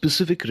for a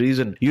specific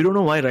reason. You don't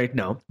know why right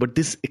now, but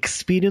this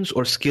experience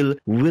or skill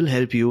will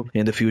help you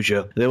in the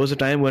future. There was a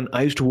time when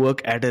I used to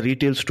work at a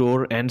retail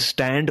store and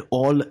stand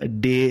all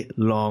day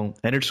long.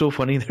 And it's so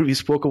funny that we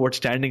spoke about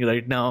standing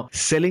right now,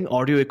 selling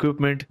audio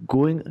equipment,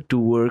 going to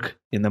work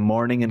in the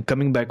morning and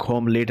coming back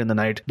home late in the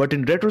night. But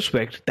in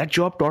retrospect, that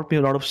job taught me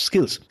a lot of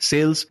skills: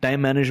 sales,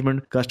 time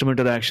management, customer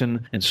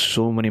interaction, and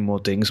so many more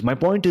things. My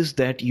point is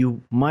that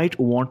you might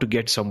want to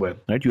get somewhere,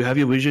 right? You have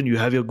your vision, you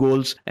have your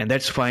goals, and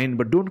that's fine,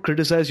 but don't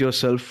criticize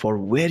yourself for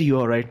where you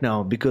are right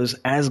now, because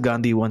as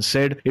Gandhi once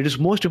said, it is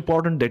most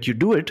important that you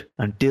do it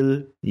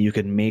until you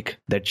can make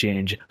that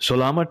change. So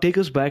Lama, take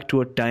us back to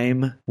a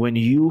time when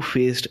you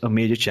faced a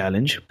major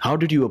challenge. How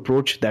did you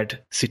approach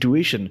that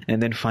situation?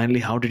 And then finally,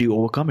 how did you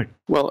overcome it?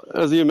 Well,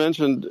 as you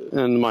mentioned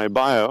in my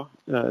bio,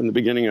 in the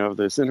beginning of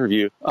this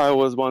interview, I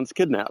was once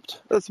kidnapped.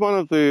 That's one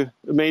of the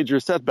major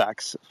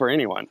setbacks for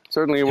anyone.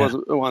 Certainly it was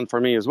one for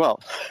me as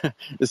well,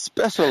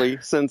 especially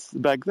since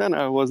back then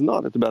I was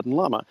not a Tibetan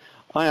Lama.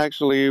 I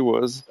actually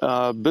was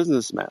a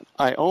businessman.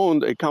 I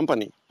owned a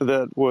company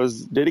that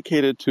was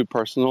dedicated to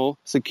personal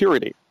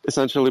security,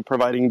 essentially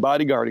providing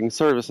bodyguarding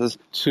services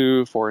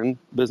to foreign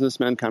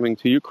businessmen coming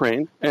to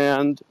Ukraine.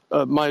 And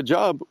my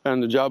job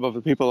and the job of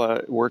the people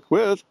I worked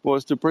with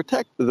was to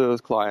protect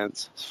those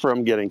clients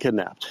from getting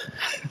kidnapped.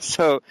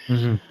 So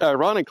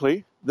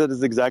ironically, that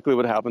is exactly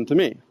what happened to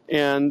me.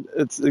 And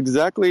it's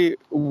exactly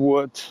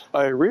what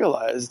I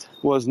realized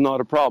was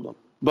not a problem.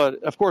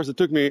 But of course, it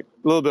took me a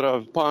little bit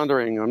of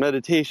pondering or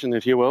meditation,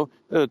 if you will,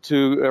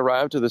 to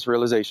arrive to this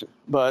realization.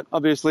 But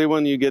obviously,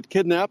 when you get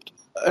kidnapped,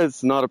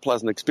 it's not a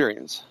pleasant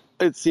experience.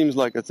 it seems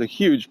like it's a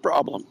huge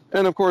problem.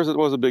 And of course, it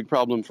was a big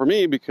problem for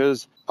me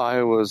because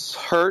I was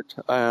hurt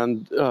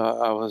and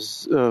I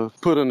was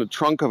put in the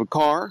trunk of a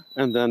car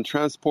and then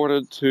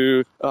transported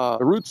to a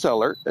root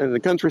cellar in the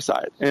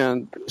countryside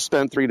and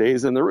spent 3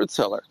 days in the root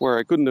cellar where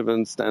I couldn't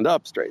even stand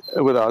up straight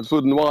without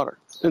food and water.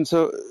 And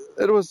so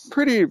it was a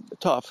pretty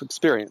tough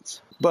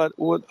experience. But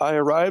what I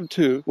arrived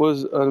to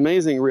was an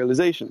amazing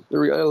realization, the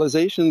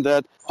realization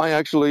that I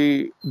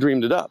actually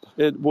dreamed it up.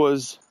 It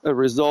was a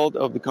result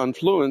of the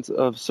confluence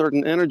of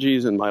certain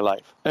energies in my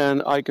life.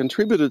 And I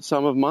contributed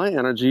some of my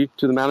energy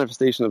to the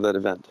manifestation of that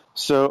event.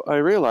 So I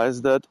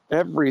realized that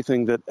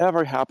everything that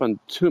ever happened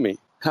to me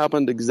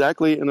happened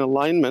exactly in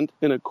alignment,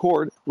 in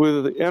accord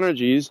with the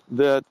energies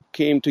that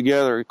came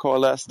together,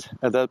 coalesced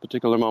at that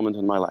particular moment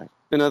in my life.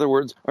 In other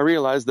words, I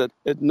realized that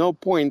at no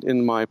point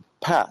in my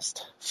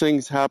past,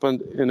 things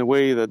happened in a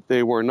way that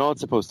they were not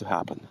supposed to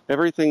happen.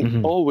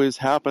 Everything always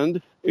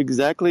happened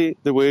exactly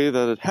the way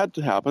that it had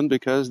to happen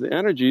because the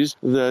energies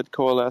that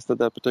coalesced at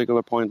that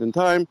particular point in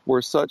time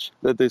were such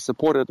that they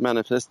supported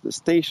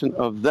manifestation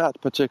of that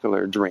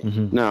particular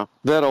dream. Now,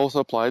 that also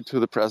applied to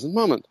the present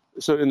moment.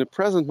 So in the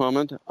present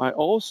moment, I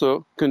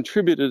also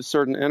contributed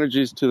certain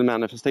energies to the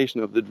manifestation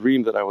of the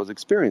dream that I was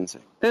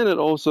experiencing. And it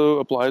also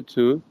applied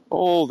to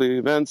all the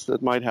events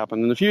that might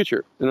happen in the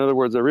future. In other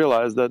words, I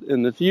realized that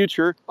in the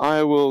future,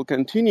 I will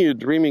continue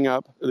dreaming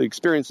up the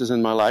experiences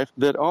in my life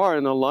that are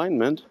in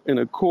alignment, in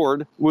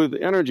accord with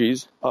the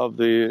energies of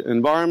the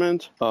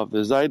environment, of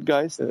the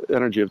zeitgeist, the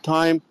energy of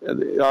time,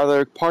 the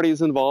other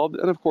parties involved,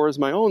 and of course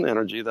my own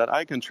energy that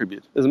I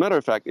contribute. As a matter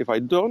of fact, if I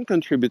don't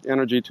contribute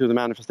energy to the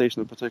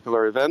manifestation of a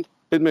particular event,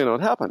 it may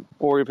not happen.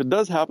 Or if it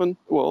does happen,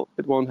 well,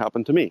 it won't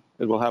happen to me.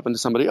 It will happen to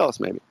somebody else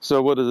maybe.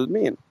 So what does it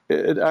mean?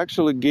 It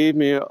actually gave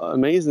me an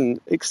amazing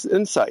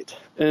insight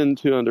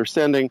into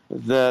understanding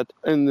that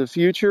in the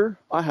future,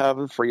 I have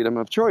a freedom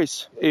of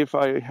choice. If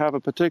I have a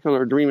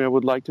particular dream I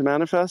would like to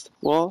manifest,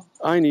 well,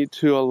 I need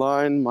to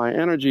align my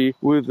energy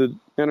with the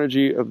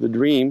energy of the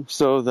dream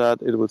so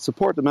that it would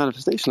support the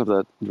manifestation of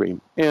that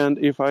dream.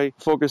 And if I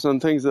focus on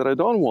things that I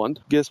don't want,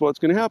 guess what's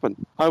going to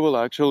happen? I will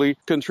actually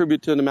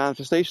contribute to the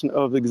manifestation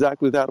of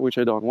exactly that which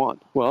I don't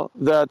want. Well,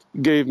 that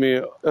gave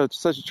me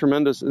such a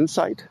tremendous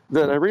insight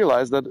that I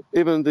realized that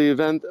even the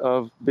event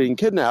of being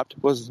kidnapped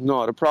was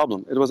not a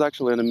problem. It was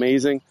actually an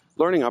amazing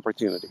learning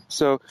opportunity.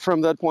 So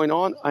from that point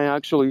on, I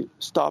actually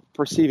stopped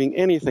perceiving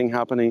anything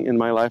happening in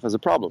my life as a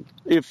problem.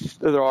 If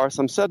there are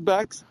some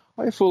setbacks,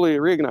 I fully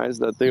recognize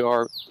that they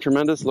are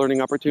tremendous learning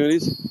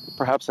opportunities.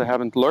 Perhaps I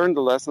haven't learned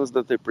the lessons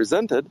that they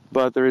presented,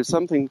 but there is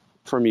something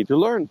for me to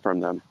learn from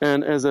them.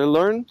 And as I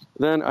learn,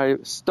 then I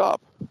stop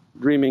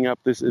dreaming up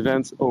these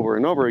events over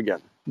and over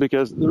again.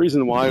 Because the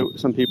reason why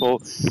some people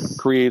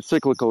create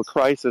cyclical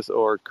crisis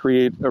or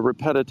create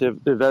repetitive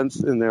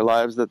events in their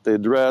lives that they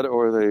dread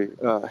or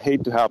they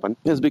hate to happen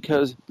is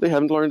because they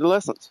haven't learned the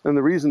lessons. And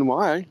the reason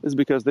why is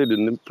because they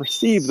didn't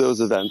perceive those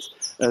events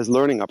as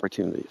learning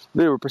opportunities.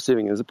 They were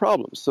perceiving it as a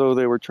problem. So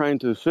they were trying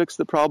to fix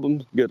the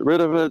problem, get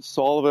rid of it,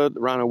 solve it,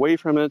 run away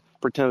from it,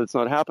 pretend it's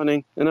not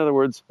happening. In other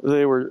words,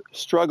 they were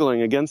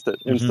struggling against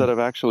it instead of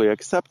actually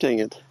accepting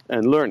it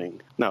and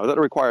learning. Now, that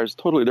requires a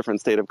totally different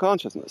state of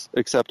consciousness,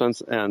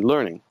 acceptance and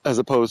learning, as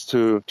opposed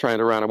to trying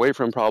to run away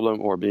from a problem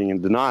or being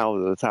in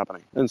denial that it's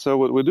happening. And so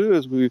what we do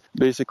is we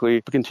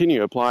basically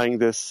continue applying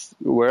this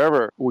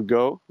wherever we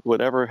go,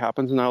 whatever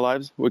happens in our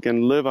lives, we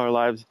can live our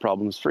lives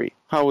problem-free.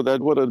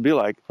 What would it be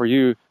like for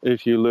you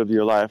if you lived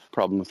your life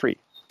problem-free?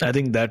 I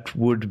think that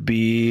would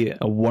be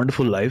a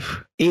wonderful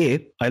life.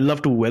 I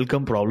love to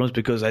welcome problems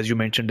because, as you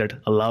mentioned, that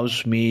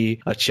allows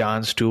me a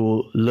chance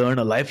to learn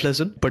a life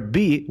lesson. But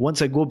B,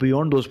 once I go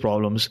beyond those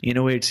problems, in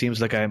a way, it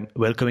seems like I'm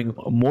welcoming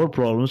more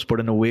problems, but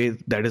in a way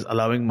that is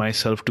allowing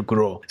myself to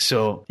grow.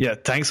 So yeah,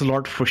 thanks a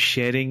lot for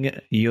sharing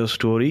your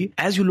story.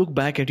 As you look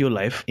back at your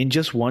life, in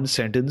just one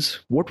sentence,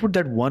 what would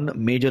that one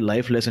major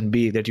life lesson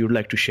be that you'd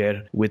like to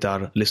share with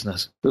our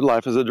listeners?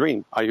 Life is a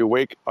dream. Are you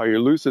awake? Are you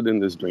lucid in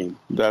this dream?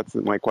 That's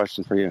my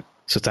question for you.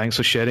 So thanks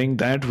for sharing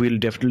that. We'll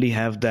definitely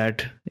have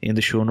that in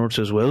the show notes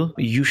as well.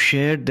 You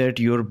shared that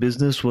your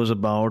business was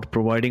about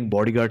providing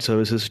bodyguard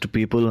services to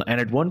people.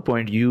 And at one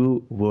point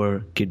you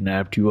were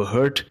kidnapped, you were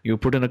hurt, you were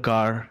put in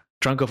a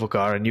trunk of a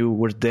car, and you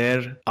were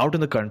there out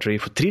in the country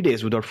for 3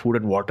 days without food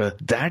and water.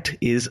 That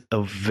is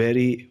a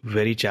very,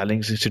 very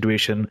challenging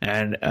situation,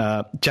 and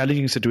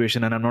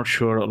I'm not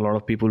sure a lot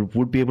of people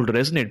would be able to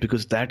resonate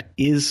because that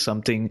is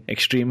something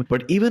extreme.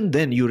 But even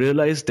then, you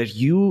realize that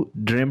you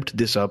dreamt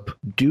this up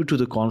due to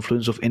the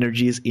confluence of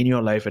energies in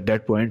your life at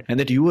that point,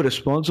 and that you were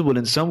responsible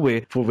in some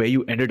way for where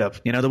you ended up.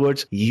 In other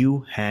words,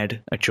 you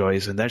had a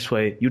choice, and that's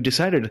why you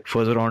decided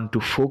further on to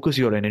focus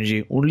your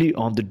energy only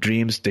on the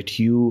dreams that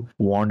you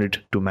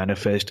wanted to manifest.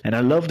 manifest. And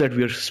I love that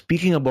we are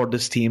speaking about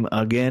this theme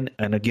again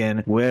and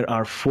again, where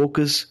our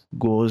focus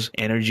goes,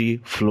 energy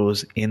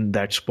flows in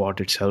that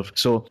spot itself.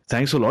 So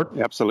thanks a lot.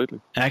 Absolutely.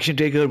 Action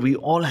taker, we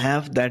all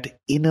have that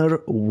inner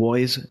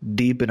voice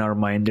deep in our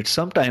mind that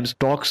sometimes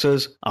talks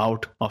us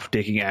out of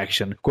taking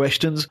action,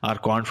 questions our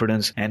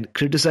confidence, and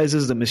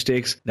criticizes the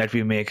mistakes that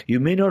we make. You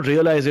may not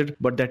realize it,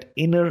 but that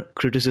inner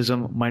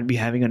criticism might be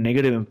having a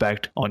negative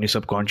impact on your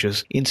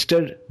subconscious.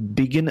 Instead,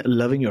 begin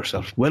loving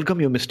yourself.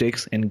 Welcome your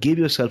mistakes and give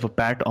yourself a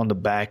pat on the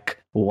back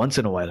once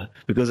in a while.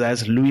 Because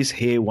as Louise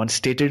Hay once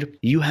stated,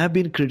 you have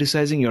been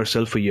criticizing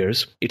yourself for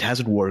years. It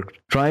hasn't worked.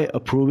 Try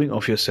approving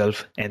of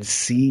yourself and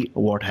see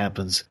what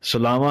happens. So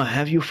Lama,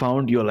 have you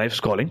found your life's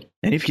calling?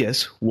 And if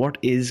yes, what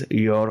is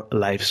your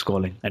life's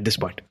calling at this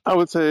point? I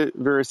would say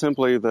very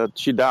simply that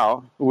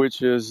Qidao,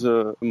 which is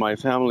my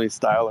family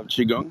style of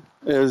Qigong,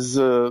 is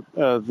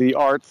the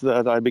art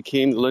that I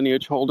became the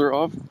lineage holder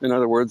of. In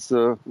other words,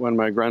 when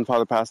my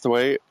grandfather passed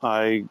away,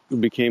 I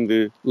became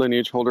the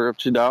lineage holder of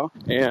Qidao.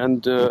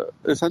 And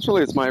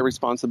essentially, it's my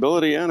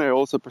responsibility, and I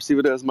also perceive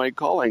it as my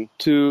calling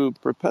to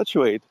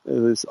perpetuate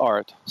this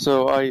art.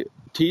 So I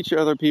teach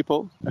other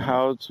people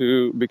how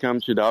to become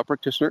Qidao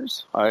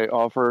practitioners. I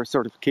offer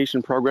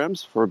certification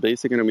programs for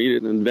basic,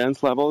 intermediate, and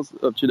advanced levels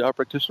of Qidao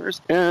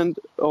practitioners. And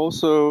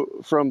also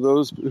from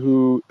those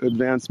who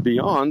advance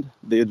beyond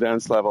the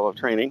advanced level of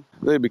training,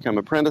 they become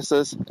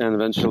apprentices. And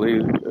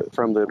eventually,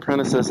 from the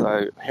apprentices,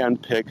 I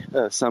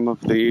handpick some of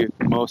the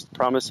most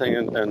promising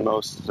and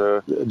most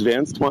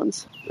advanced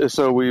ones.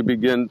 So we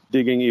begin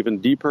digging even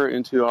deeper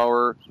into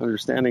our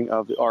understanding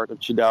of the art of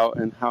Qidao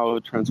and how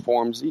it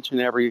transforms each and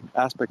every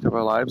aspect of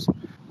our lives.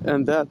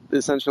 And that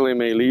essentially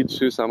may lead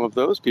to some of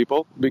those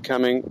people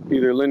becoming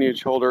either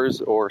lineage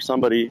holders, or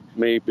somebody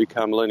may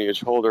become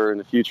lineage holder in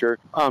the future.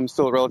 I'm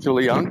still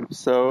relatively young,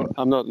 so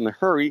I'm not in a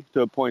hurry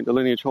to appoint a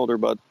lineage holder,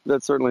 but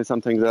that's certainly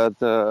something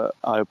that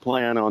I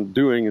plan on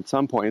doing at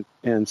some point.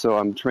 And so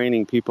I'm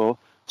training people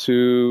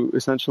to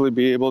essentially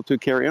be able to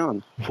carry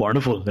on.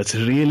 Wonderful. That's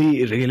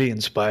really, really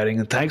inspiring.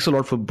 And thanks a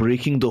lot for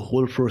breaking the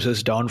whole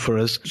process down for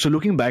us. So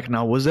looking back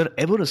now, was there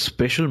ever a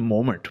special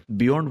moment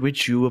beyond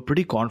which you were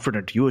pretty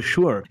confident, you were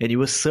sure, and you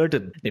were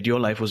certain that your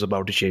life was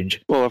about to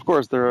change? Well, of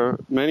course, there are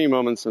many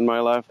moments in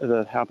my life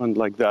that happened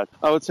like that.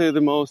 I would say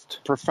the most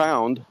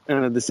profound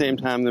and at the same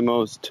time the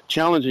most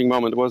challenging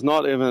moment was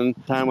not even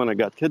the time when I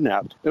got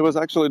kidnapped. It was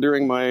actually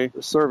during my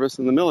service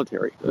in the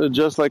military.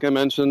 Just like I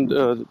mentioned,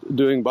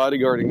 doing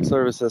bodyguarding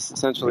services,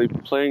 essentially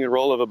playing a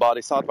role of a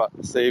bodhisattva,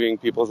 saving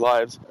people's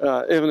lives.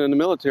 Even in the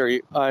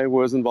military, I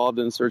was involved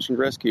in search and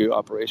rescue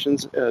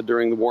operations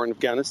during the war in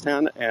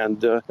Afghanistan,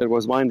 and it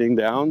was winding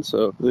down,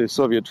 so the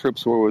Soviet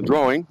troops were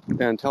withdrawing,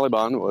 and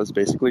Taliban was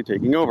basically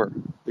taking over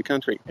the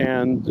country.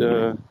 And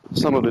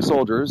some of the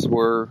soldiers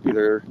were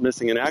either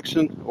missing in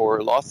action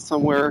or lost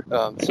somewhere.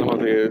 Some of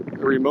the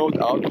remote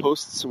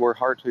outposts were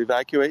hard to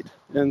evacuate.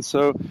 And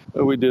so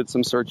we did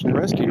some search and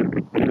rescue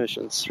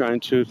missions, trying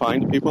to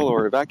find people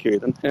or evacuate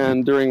them.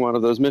 And during one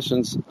of those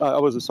missions, I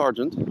was a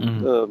sergeant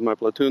of my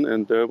platoon,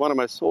 and one of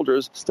my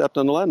soldiers stepped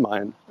on a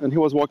landmine, and he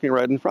was walking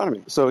right in front of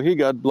me. So he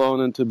got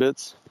blown into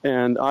bits,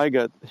 and I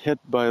got hit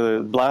by the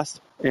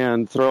blast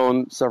and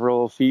thrown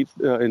several feet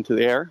into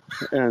the air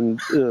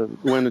and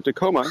went into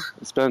coma.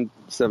 Spent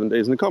 7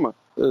 days in a coma.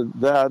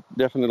 That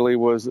definitely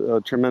was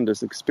a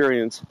tremendous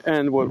experience.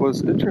 And what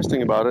was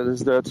interesting about it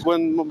is that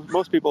when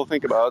most people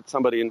think about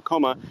somebody in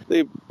coma,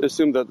 they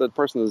assume that that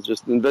person is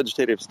just in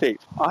vegetative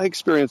state. I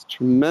experienced a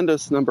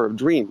tremendous number of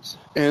dreams.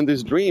 And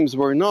these dreams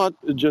were not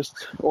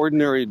just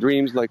ordinary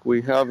dreams like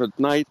we have at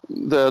night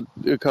that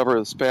cover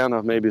a span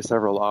of maybe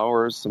several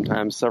hours,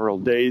 sometimes several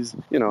days.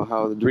 You know,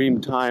 how the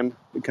dream time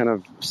kind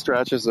of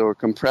stretches or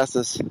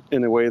compresses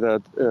in a way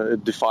that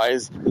it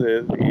defies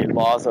the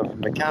laws of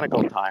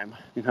mechanical time.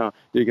 You know,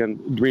 you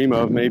can dream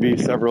of maybe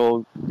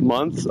several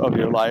months of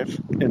your life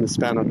in the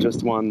span of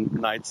just one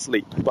night's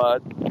sleep.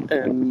 But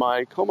in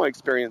my coma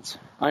experience,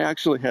 I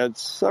actually had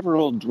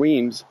several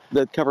dreams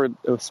that covered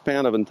a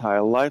span of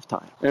entire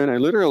lifetime. And I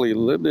literally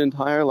lived the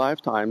entire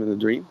lifetime in the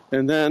dream.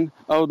 And then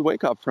I would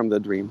wake up from the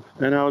dream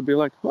and I would be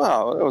like,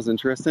 wow, that was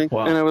interesting.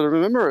 Wow. And I would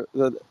remember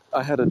that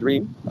I had a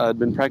dream. I'd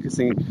been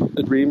practicing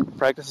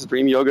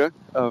dream yoga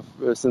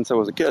since I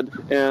was a kid.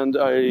 And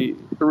I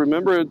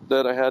remembered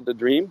that I had the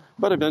dream,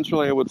 but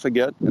eventually I would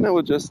forget and I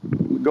would just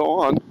go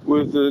on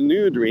with the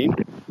new dream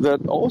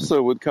that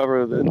also would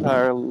cover the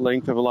entire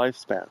length of a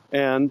lifespan.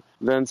 And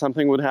then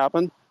something would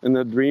happen and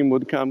the dream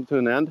would come to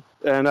an end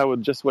and I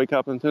would just wake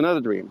up into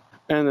another dream.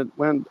 And it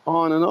went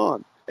on and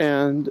on.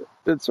 And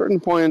at a certain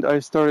point, I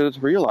started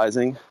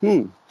realizing,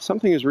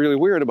 something is really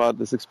weird about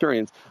this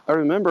experience. I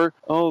remember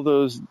all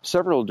those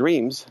several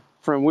dreams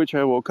from which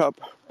I woke up,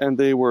 and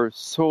they were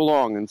so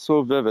long and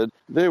so vivid.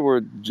 They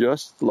were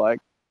just like...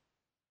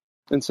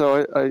 And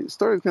so I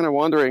started kind of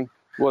wondering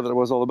what it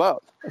was all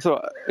about.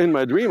 So in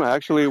my dream, I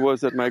actually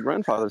was at my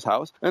grandfather's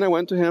house, and I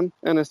went to him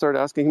and I started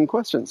asking him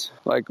questions.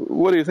 Like,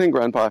 what do you think,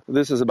 Grandpa,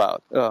 this is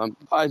about?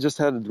 I just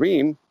had a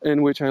dream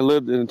in which I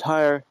lived an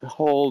entire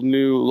whole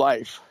new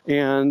life.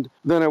 And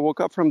then I woke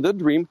up from the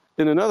dream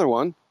in another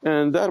one,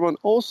 and that one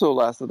also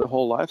lasted the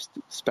whole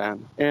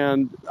lifespan.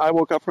 And I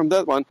woke up from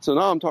that one, so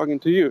now I'm talking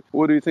to you.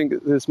 What do you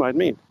think this might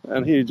mean?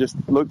 And he just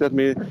looked at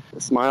me,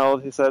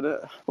 smiled. He said,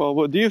 well,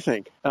 what do you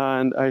think?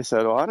 And I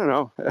said, well, I don't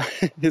know.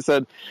 He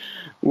said,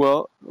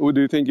 well,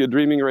 do you think you're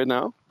dreaming right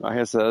now?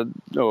 I said,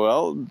 oh,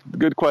 well,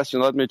 good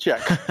question. Let me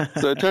check.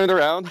 So I turned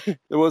around.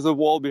 There was a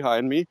wall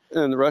behind me.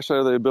 In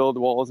Russia, they build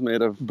walls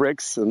made of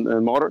bricks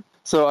and mortar.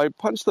 So I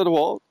punched at the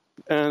wall,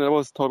 and it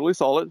was totally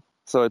solid.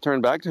 So I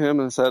turned back to him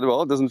and said,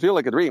 well, it doesn't feel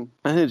like a dream.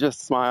 And he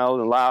just smiled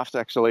and laughed,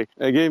 actually.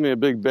 He gave me a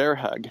big bear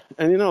hug.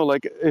 And,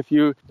 like if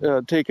you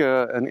take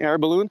an air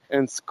balloon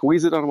and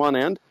squeeze it on one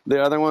end,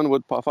 the other one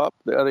would puff up.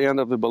 The other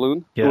end of the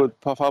balloon would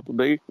puff up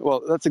big.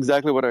 Well, that's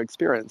exactly what I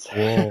experienced.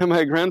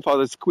 My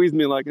grandfather squeezed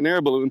me like an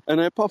air balloon,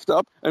 and I puffed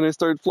up, and I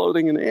started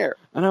floating in the air.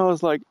 And I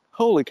was like,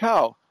 holy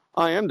cow,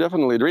 I am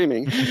definitely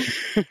dreaming.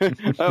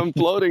 I'm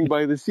floating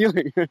by the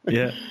ceiling.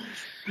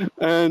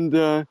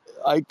 And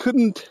I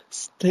couldn't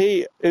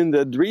stay in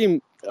the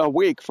dream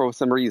awake for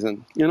some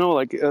reason.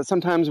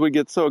 Sometimes we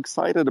get so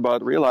excited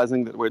about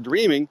realizing that we're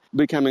dreaming,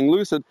 becoming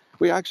lucid,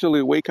 we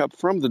actually wake up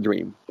from the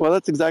dream. Well,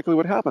 that's exactly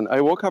what happened.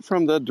 I woke up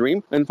from that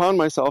dream and found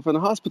myself in a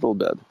hospital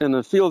bed, in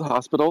a field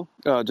hospital,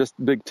 just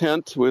a big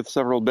tent with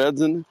several beds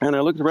in. And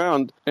I looked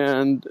around,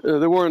 and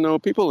there were no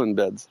people in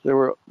beds. They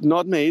were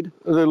not made.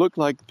 They looked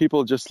like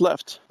people just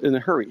left in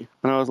a hurry.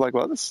 And I was like,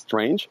 well, that's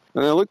strange.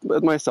 And I looked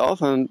at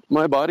myself, and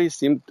my body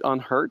seemed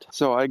unhurt.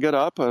 So I got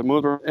up, I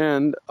moved around,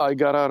 and I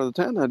got out of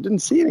the tent. I didn't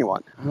see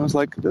anyone. I was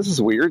like, this is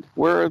weird.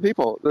 Where are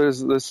people?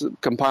 There's this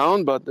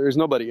compound, but there's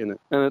nobody in it.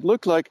 And it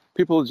looked like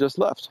people just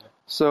left.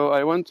 So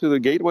I went to the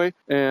gateway,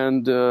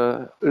 and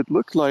it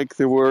looked like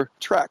there were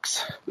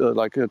tracks,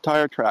 like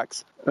tire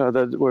tracks,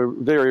 that were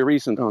very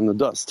recent on the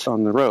dust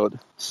on the road.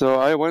 So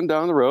I went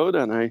down the road,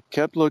 and I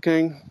kept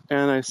looking,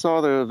 and I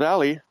saw the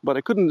valley, but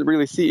I couldn't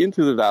really see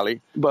into the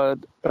valley. But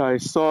I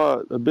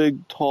saw a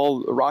big,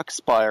 tall rock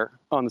spire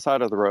on the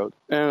side of the road.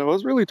 And it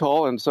was really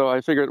tall, and so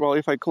I figured, well,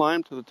 if I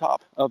climb to the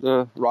top of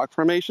the rock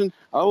formation,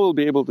 I will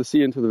be able to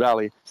see into the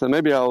valley. So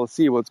maybe I'll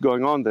see what's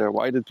going on there.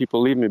 Why did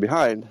people leave me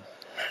behind?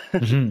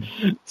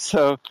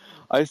 So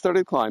I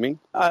started climbing.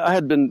 I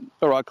had been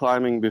rock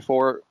climbing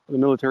before the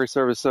military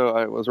service, so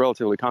I was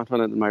relatively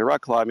confident in my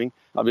rock climbing.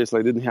 Obviously,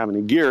 I didn't have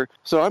any gear.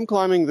 So I'm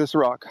climbing this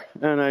rock,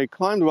 and I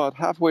climbed about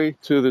halfway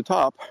to the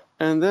top.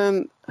 And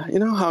then, you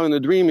know how in a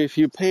dream, if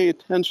you pay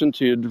attention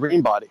to your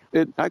dream body,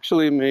 it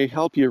actually may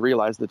help you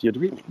realize that you're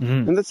dreaming.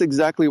 And that's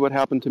exactly what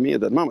happened to me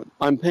at that moment.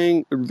 I'm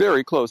paying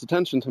very close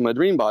attention to my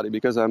dream body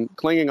because I'm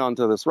clinging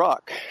onto this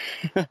rock.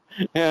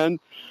 And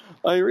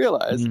I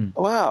realized,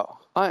 wow,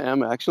 I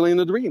am actually in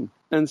a dream.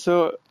 And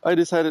so I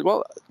decided,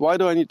 well, why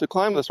do I need to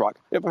climb this rock?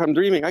 If I'm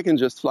dreaming, I can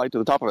just fly to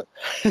the top of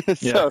it.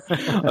 So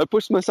I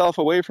pushed myself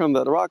away from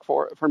that rock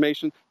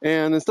formation,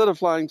 and instead of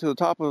flying to the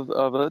top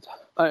of it,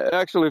 I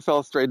actually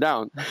fell straight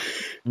down,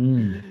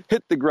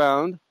 hit the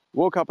ground,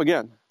 woke up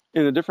again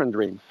in a different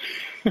dream.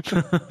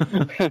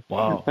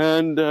 Wow.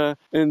 And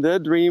in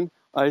that dream,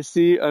 I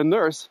see a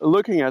nurse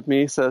looking at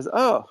me, says,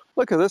 oh,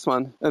 look at this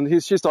one.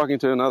 And she's talking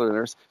to another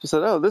nurse. She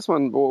said, oh, this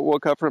one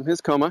woke up from his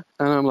coma.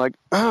 And I'm like,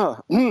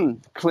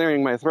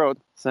 clearing my throat,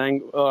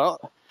 saying, well,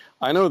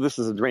 I know this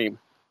is a dream.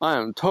 I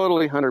am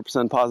totally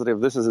 100%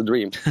 positive this is a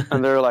dream.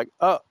 And they're like,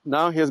 oh,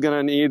 now he's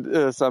going to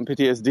need some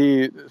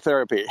PTSD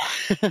therapy.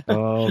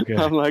 Oh, okay.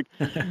 I'm like,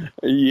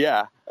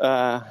 yeah,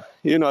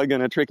 you're not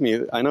going to trick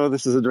me. I know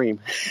this is a dream.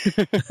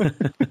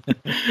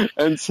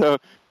 And so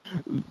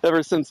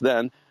ever since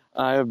then,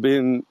 I have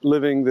been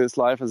living this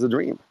life as a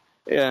dream.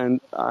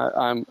 And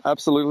I'm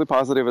absolutely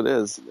positive it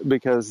is,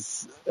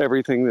 because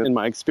everything in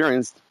my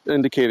experience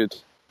indicated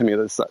to me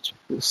as such.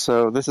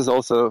 So this is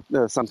also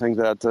something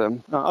that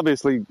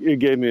obviously it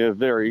gave me a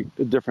very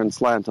different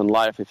slant on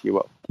life, if you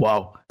will.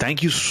 Wow.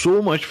 Thank you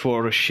so much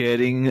for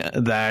sharing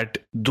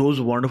those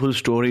wonderful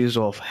stories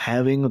of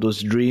having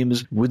those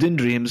dreams within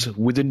dreams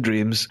within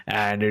dreams.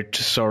 And it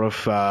sort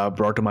of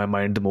brought to my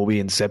mind the movie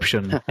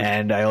Inception.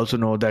 And I also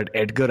know that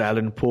Edgar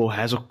Allan Poe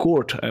has a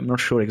quote. I'm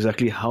not sure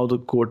exactly how the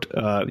quote,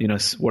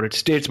 what it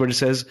states, but it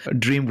says,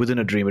 dream within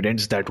a dream. It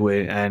ends that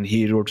way. And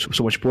he wrote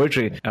so much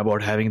poetry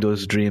about having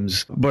those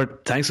dreams.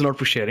 But thanks a lot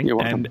for sharing. You're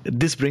welcome. And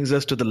this brings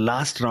us to the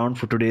last round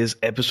for today's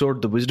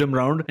episode, the wisdom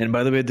round. And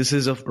by the way, this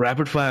is a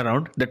rapid fire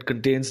round that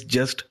contains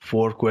just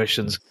 4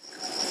 questions.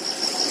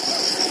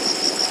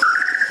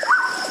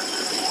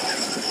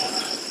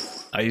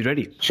 Are you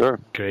ready? Sure.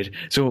 Great.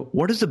 So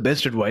what is the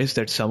best advice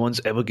that someone's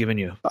ever given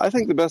you? I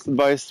think the best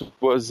advice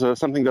was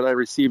something that I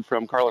received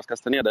from Carlos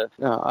Castaneda.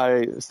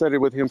 I studied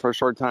with him for a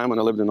short time when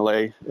I lived in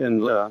LA in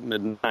the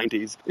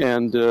mid-90s.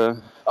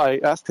 And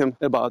I asked him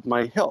about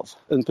my health,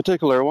 in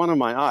particular one of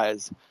my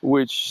eyes,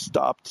 which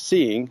stopped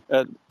seeing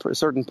at a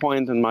certain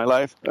point in my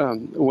life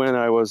when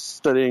I was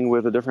studying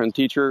with a different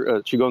teacher,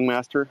 a Qigong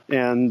master.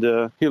 And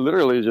he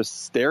literally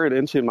just stared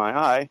into my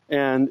eye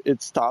and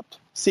it stopped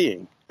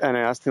seeing. And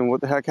I asked him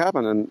what the heck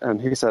happened, and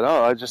he said,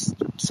 oh, I just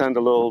sent a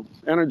little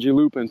energy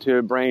loop into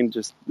your brain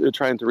just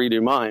trying to read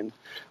your mind.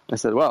 I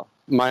said, well,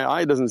 my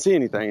eye doesn't see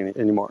anything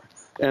anymore.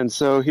 And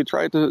so he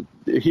tried to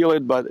heal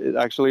it, but it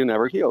actually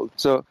never healed.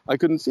 So I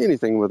couldn't see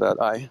anything with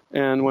that eye.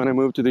 And when I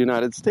moved to the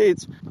United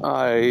States,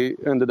 I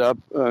ended up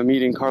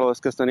meeting Carlos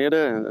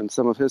Castaneda and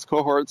some of his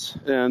cohorts.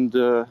 And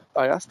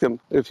I asked him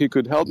if he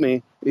could help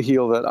me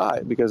heal that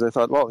eye, because I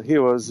thought, well, he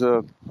was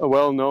a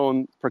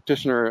well-known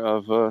practitioner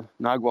of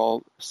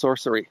Nagual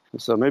sorcery.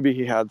 So maybe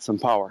he had some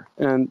power.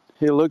 And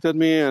he looked at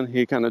me and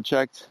he kind of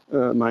checked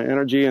my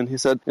energy, and he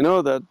said,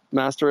 that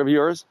master of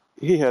yours,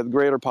 he had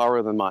greater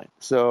power than mine.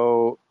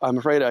 So I'm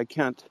afraid I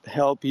can't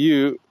help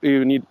you.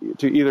 You need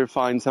to either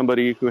find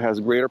somebody who has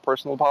greater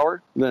personal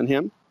power than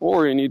him,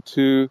 or you need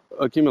to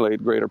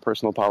accumulate greater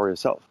personal power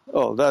yourself.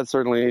 Oh, that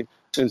certainly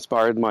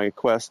inspired my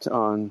quest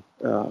on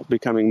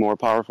becoming more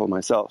powerful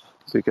myself,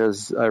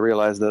 because I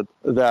realized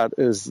that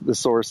is the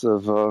source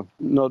of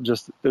not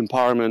just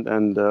empowerment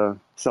and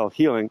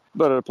self-healing,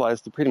 but it applies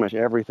to pretty much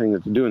everything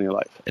that you do in your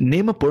life.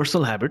 Name a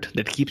personal habit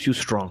that keeps you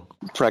strong.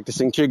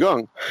 Practicing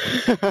Qigong.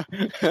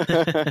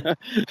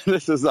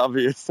 This is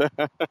obvious.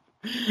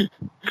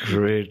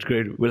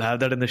 Great. We'll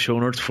have that in the show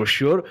notes for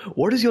sure.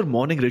 What is your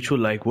morning ritual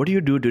like? What do you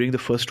do during the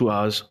first 2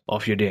 hours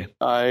of your day?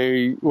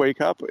 I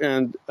wake up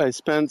and I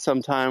spend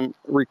some time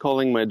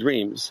recalling my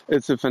dreams.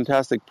 It's a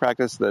fantastic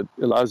practice that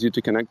allows you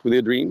to connect with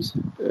your dreams.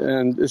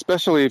 And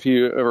especially if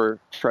you ever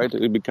try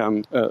to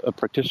become a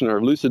practitioner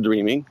of lucid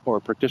dreaming or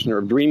a practitioner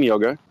of dream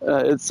yoga,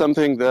 it's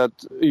something that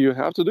you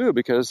have to do,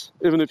 because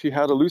even if you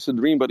had a lucid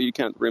dream but you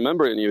can't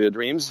remember any of your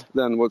dreams,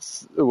 then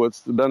what's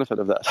the benefit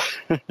of that?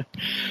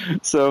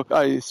 So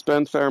I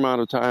spent a fair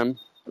amount of time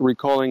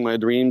recalling my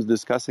dreams,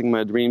 discussing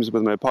my dreams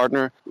with my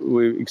partner.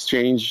 We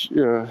exchange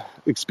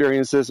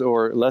experiences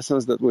or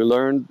lessons that we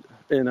learned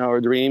in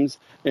our dreams,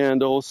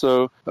 and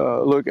also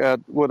look at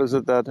what is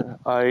it that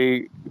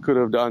I could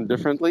have done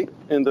differently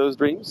in those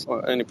dreams,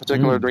 or any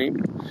particular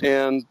dream,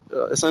 and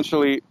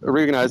essentially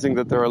recognizing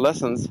that there are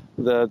lessons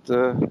that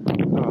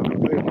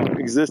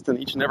exist in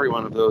each and every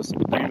one of those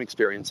dream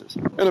experiences.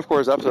 And of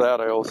course, after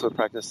that, I also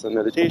practice some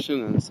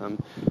meditation and some,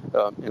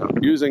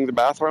 using the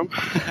bathroom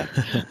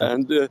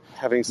and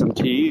having some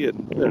tea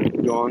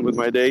and go on with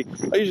my day.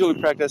 I usually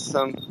practice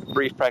some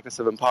brief practice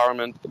of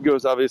empowerment. It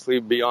goes obviously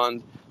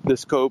beyond the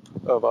scope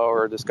of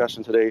our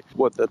discussion today,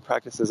 what that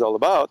practice is all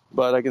about.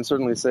 But I can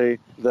certainly say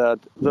that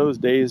those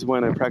days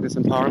when I practice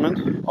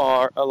empowerment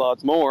are a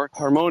lot more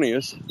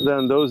harmonious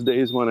than those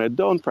days when I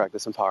don't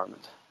practice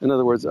empowerment. In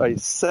other words, I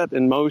set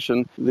in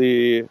motion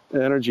the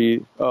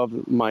energy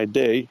of my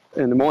day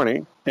in the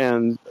morning,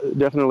 and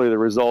definitely the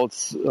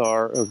results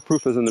are,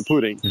 proof is in the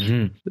pudding.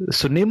 Mm-hmm.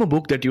 So name a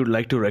book that you'd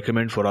like to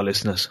recommend for our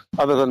listeners.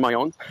 Other than my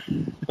own?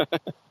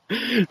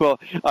 Well,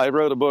 I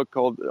wrote a book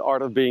called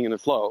Art of Being in a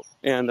Flow,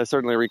 and I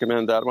certainly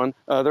recommend that one.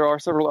 There are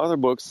several other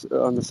books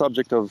on the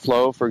subject of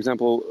flow. For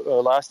example,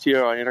 last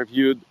year I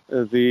interviewed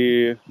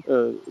the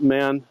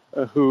man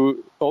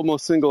who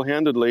almost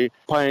single-handedly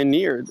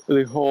pioneered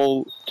the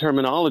whole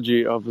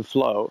terminology of the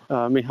flow,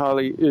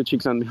 Mihaly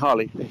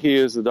Csikszentmihalyi. He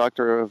is a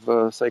doctor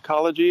of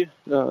psychology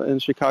in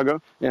Chicago,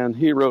 and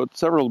he wrote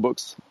several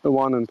books,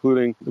 one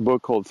including the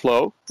book called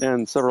Flow,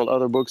 and several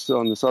other books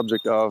on the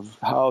subject of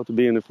how to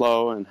be in the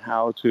flow and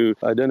how to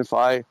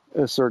identify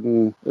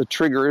certain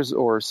triggers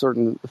or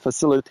certain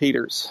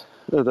facilitators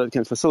that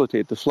can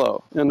facilitate the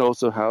flow, and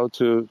also how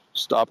to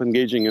stop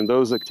engaging in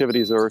those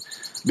activities or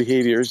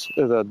behaviors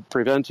that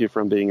prevent you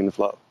from being in the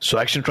flow. So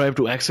Action Tribe,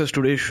 to access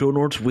today's show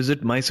notes,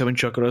 visit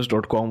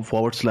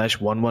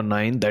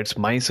my7chakras.com/119. That's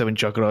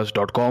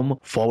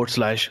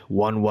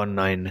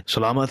my7chakras.com/119.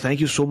 Salama, thank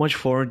you so much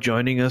for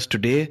joining us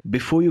today.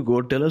 Before you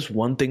go, tell us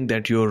one thing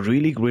that you're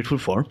really grateful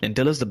for, and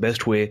tell us the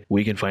best way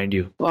we can find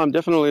you. Well, I'm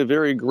definitely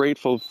very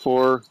grateful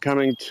for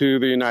coming to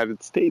the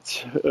United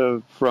States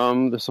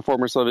from the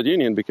former Soviet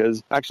Union,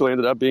 because actually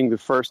ended up being the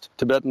first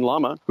Tibetan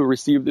Lama who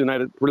received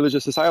United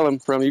Religious Asylum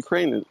from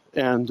Ukraine.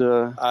 And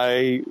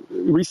I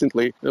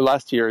recently,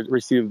 last year,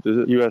 received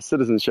the U.S.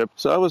 citizenship.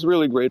 So I was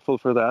really grateful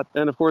for that.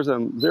 And of course,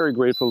 I'm very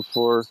grateful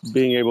for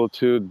being able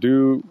to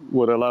do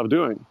what I love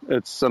doing.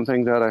 It's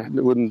something that I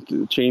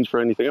wouldn't change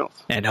for anything else.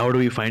 And how do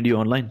we find you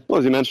online? Well,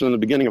 as you mentioned in the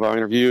beginning of our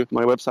interview,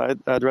 my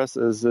website address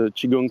is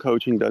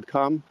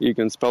qigongcoaching.com. You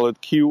can spell it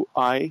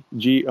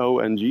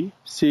QIGONG,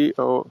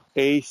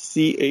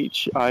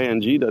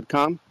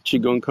 COACHING.com.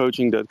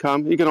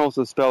 qigongcoaching.com. You can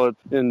also spell it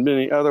in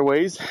many other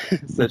ways,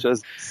 such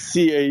as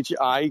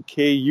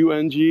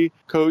CHIKUNG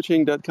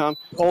coaching.com.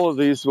 All of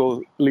these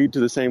will lead to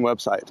the same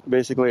website.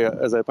 Basically,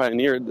 as I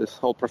pioneered this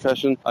whole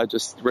profession, I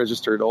just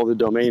registered all the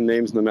domain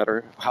names, no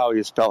matter how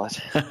you spell it.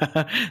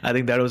 I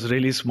think that was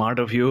really smart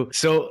of you.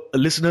 So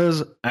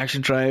listeners,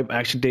 Action Tribe,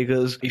 Action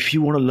Takers, if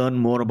you want to learn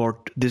more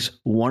about this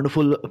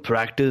wonderful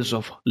practice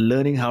of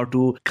learning how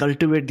to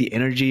cultivate the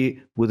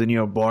energy within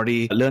your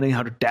body, learning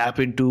how to tap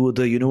into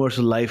the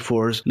universal life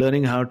force,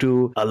 learning how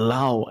to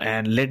allow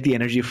and let the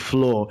energy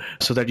flow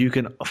so that you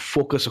can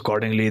focus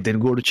accordingly, then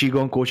go to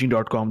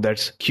qigongcoaching.com.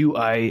 That's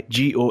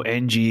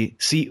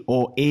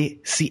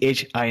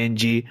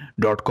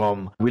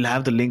QIGONGCOACHING.com. We'll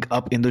have the link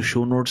up in the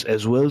show notes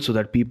as well so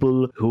that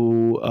people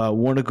who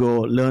want to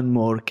go learn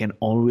more can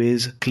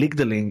always click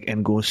the link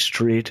and go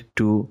straight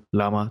to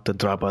Lama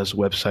Tantrapa's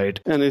website.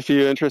 And if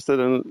you're interested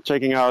in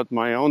checking out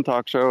my own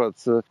talk show,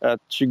 it's at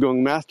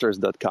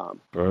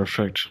qigongmasters.com.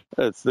 Perfect.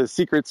 It's The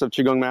Secrets of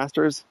Qigong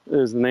Masters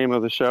is the name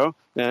of the show,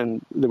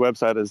 and the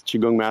website is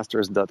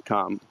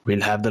qigongmasters.com.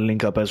 We'll have the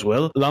link up as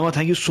well. Lama,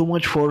 thank you so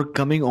much for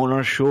coming on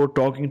our show,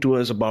 talking to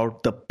us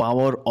about the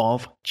power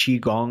of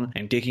Qigong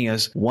and taking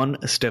us one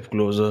step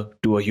closer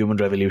to a human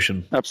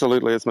revolution.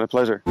 Absolutely. It's my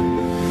pleasure. You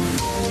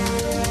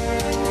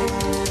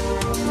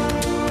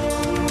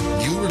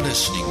were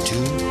listening to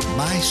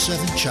My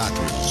Seven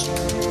Chakras.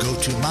 Go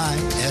to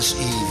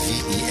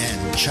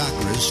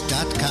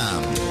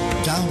mysevenchakras.com.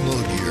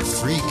 Download your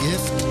free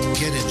gift,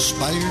 get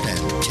inspired,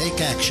 and take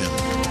action.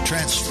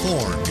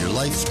 Transform your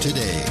life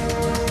today.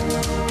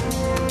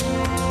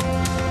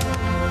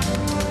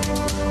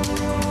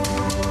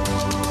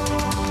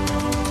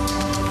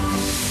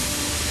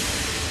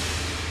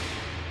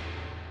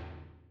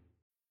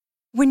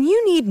 When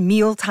you need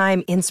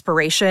mealtime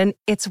inspiration,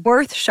 it's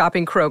worth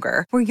shopping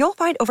Kroger, where you'll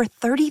find over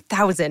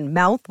 30,000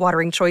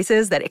 mouth-watering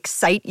choices that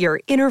excite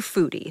your inner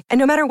foodie. And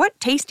no matter what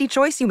tasty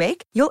choice you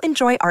make, you'll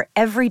enjoy our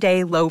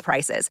everyday low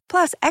prices,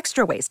 plus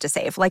extra ways to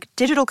save, like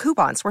digital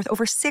coupons worth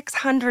over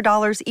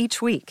 $600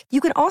 each week. You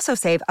can also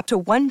save up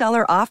to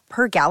 $1 off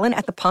per gallon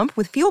at the pump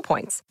with fuel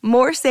points.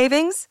 More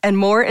savings and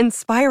more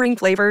inspiring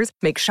flavors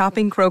make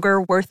shopping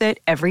Kroger worth it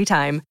every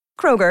time.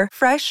 Kroger,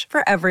 fresh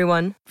for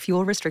everyone.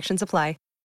 Fuel restrictions apply.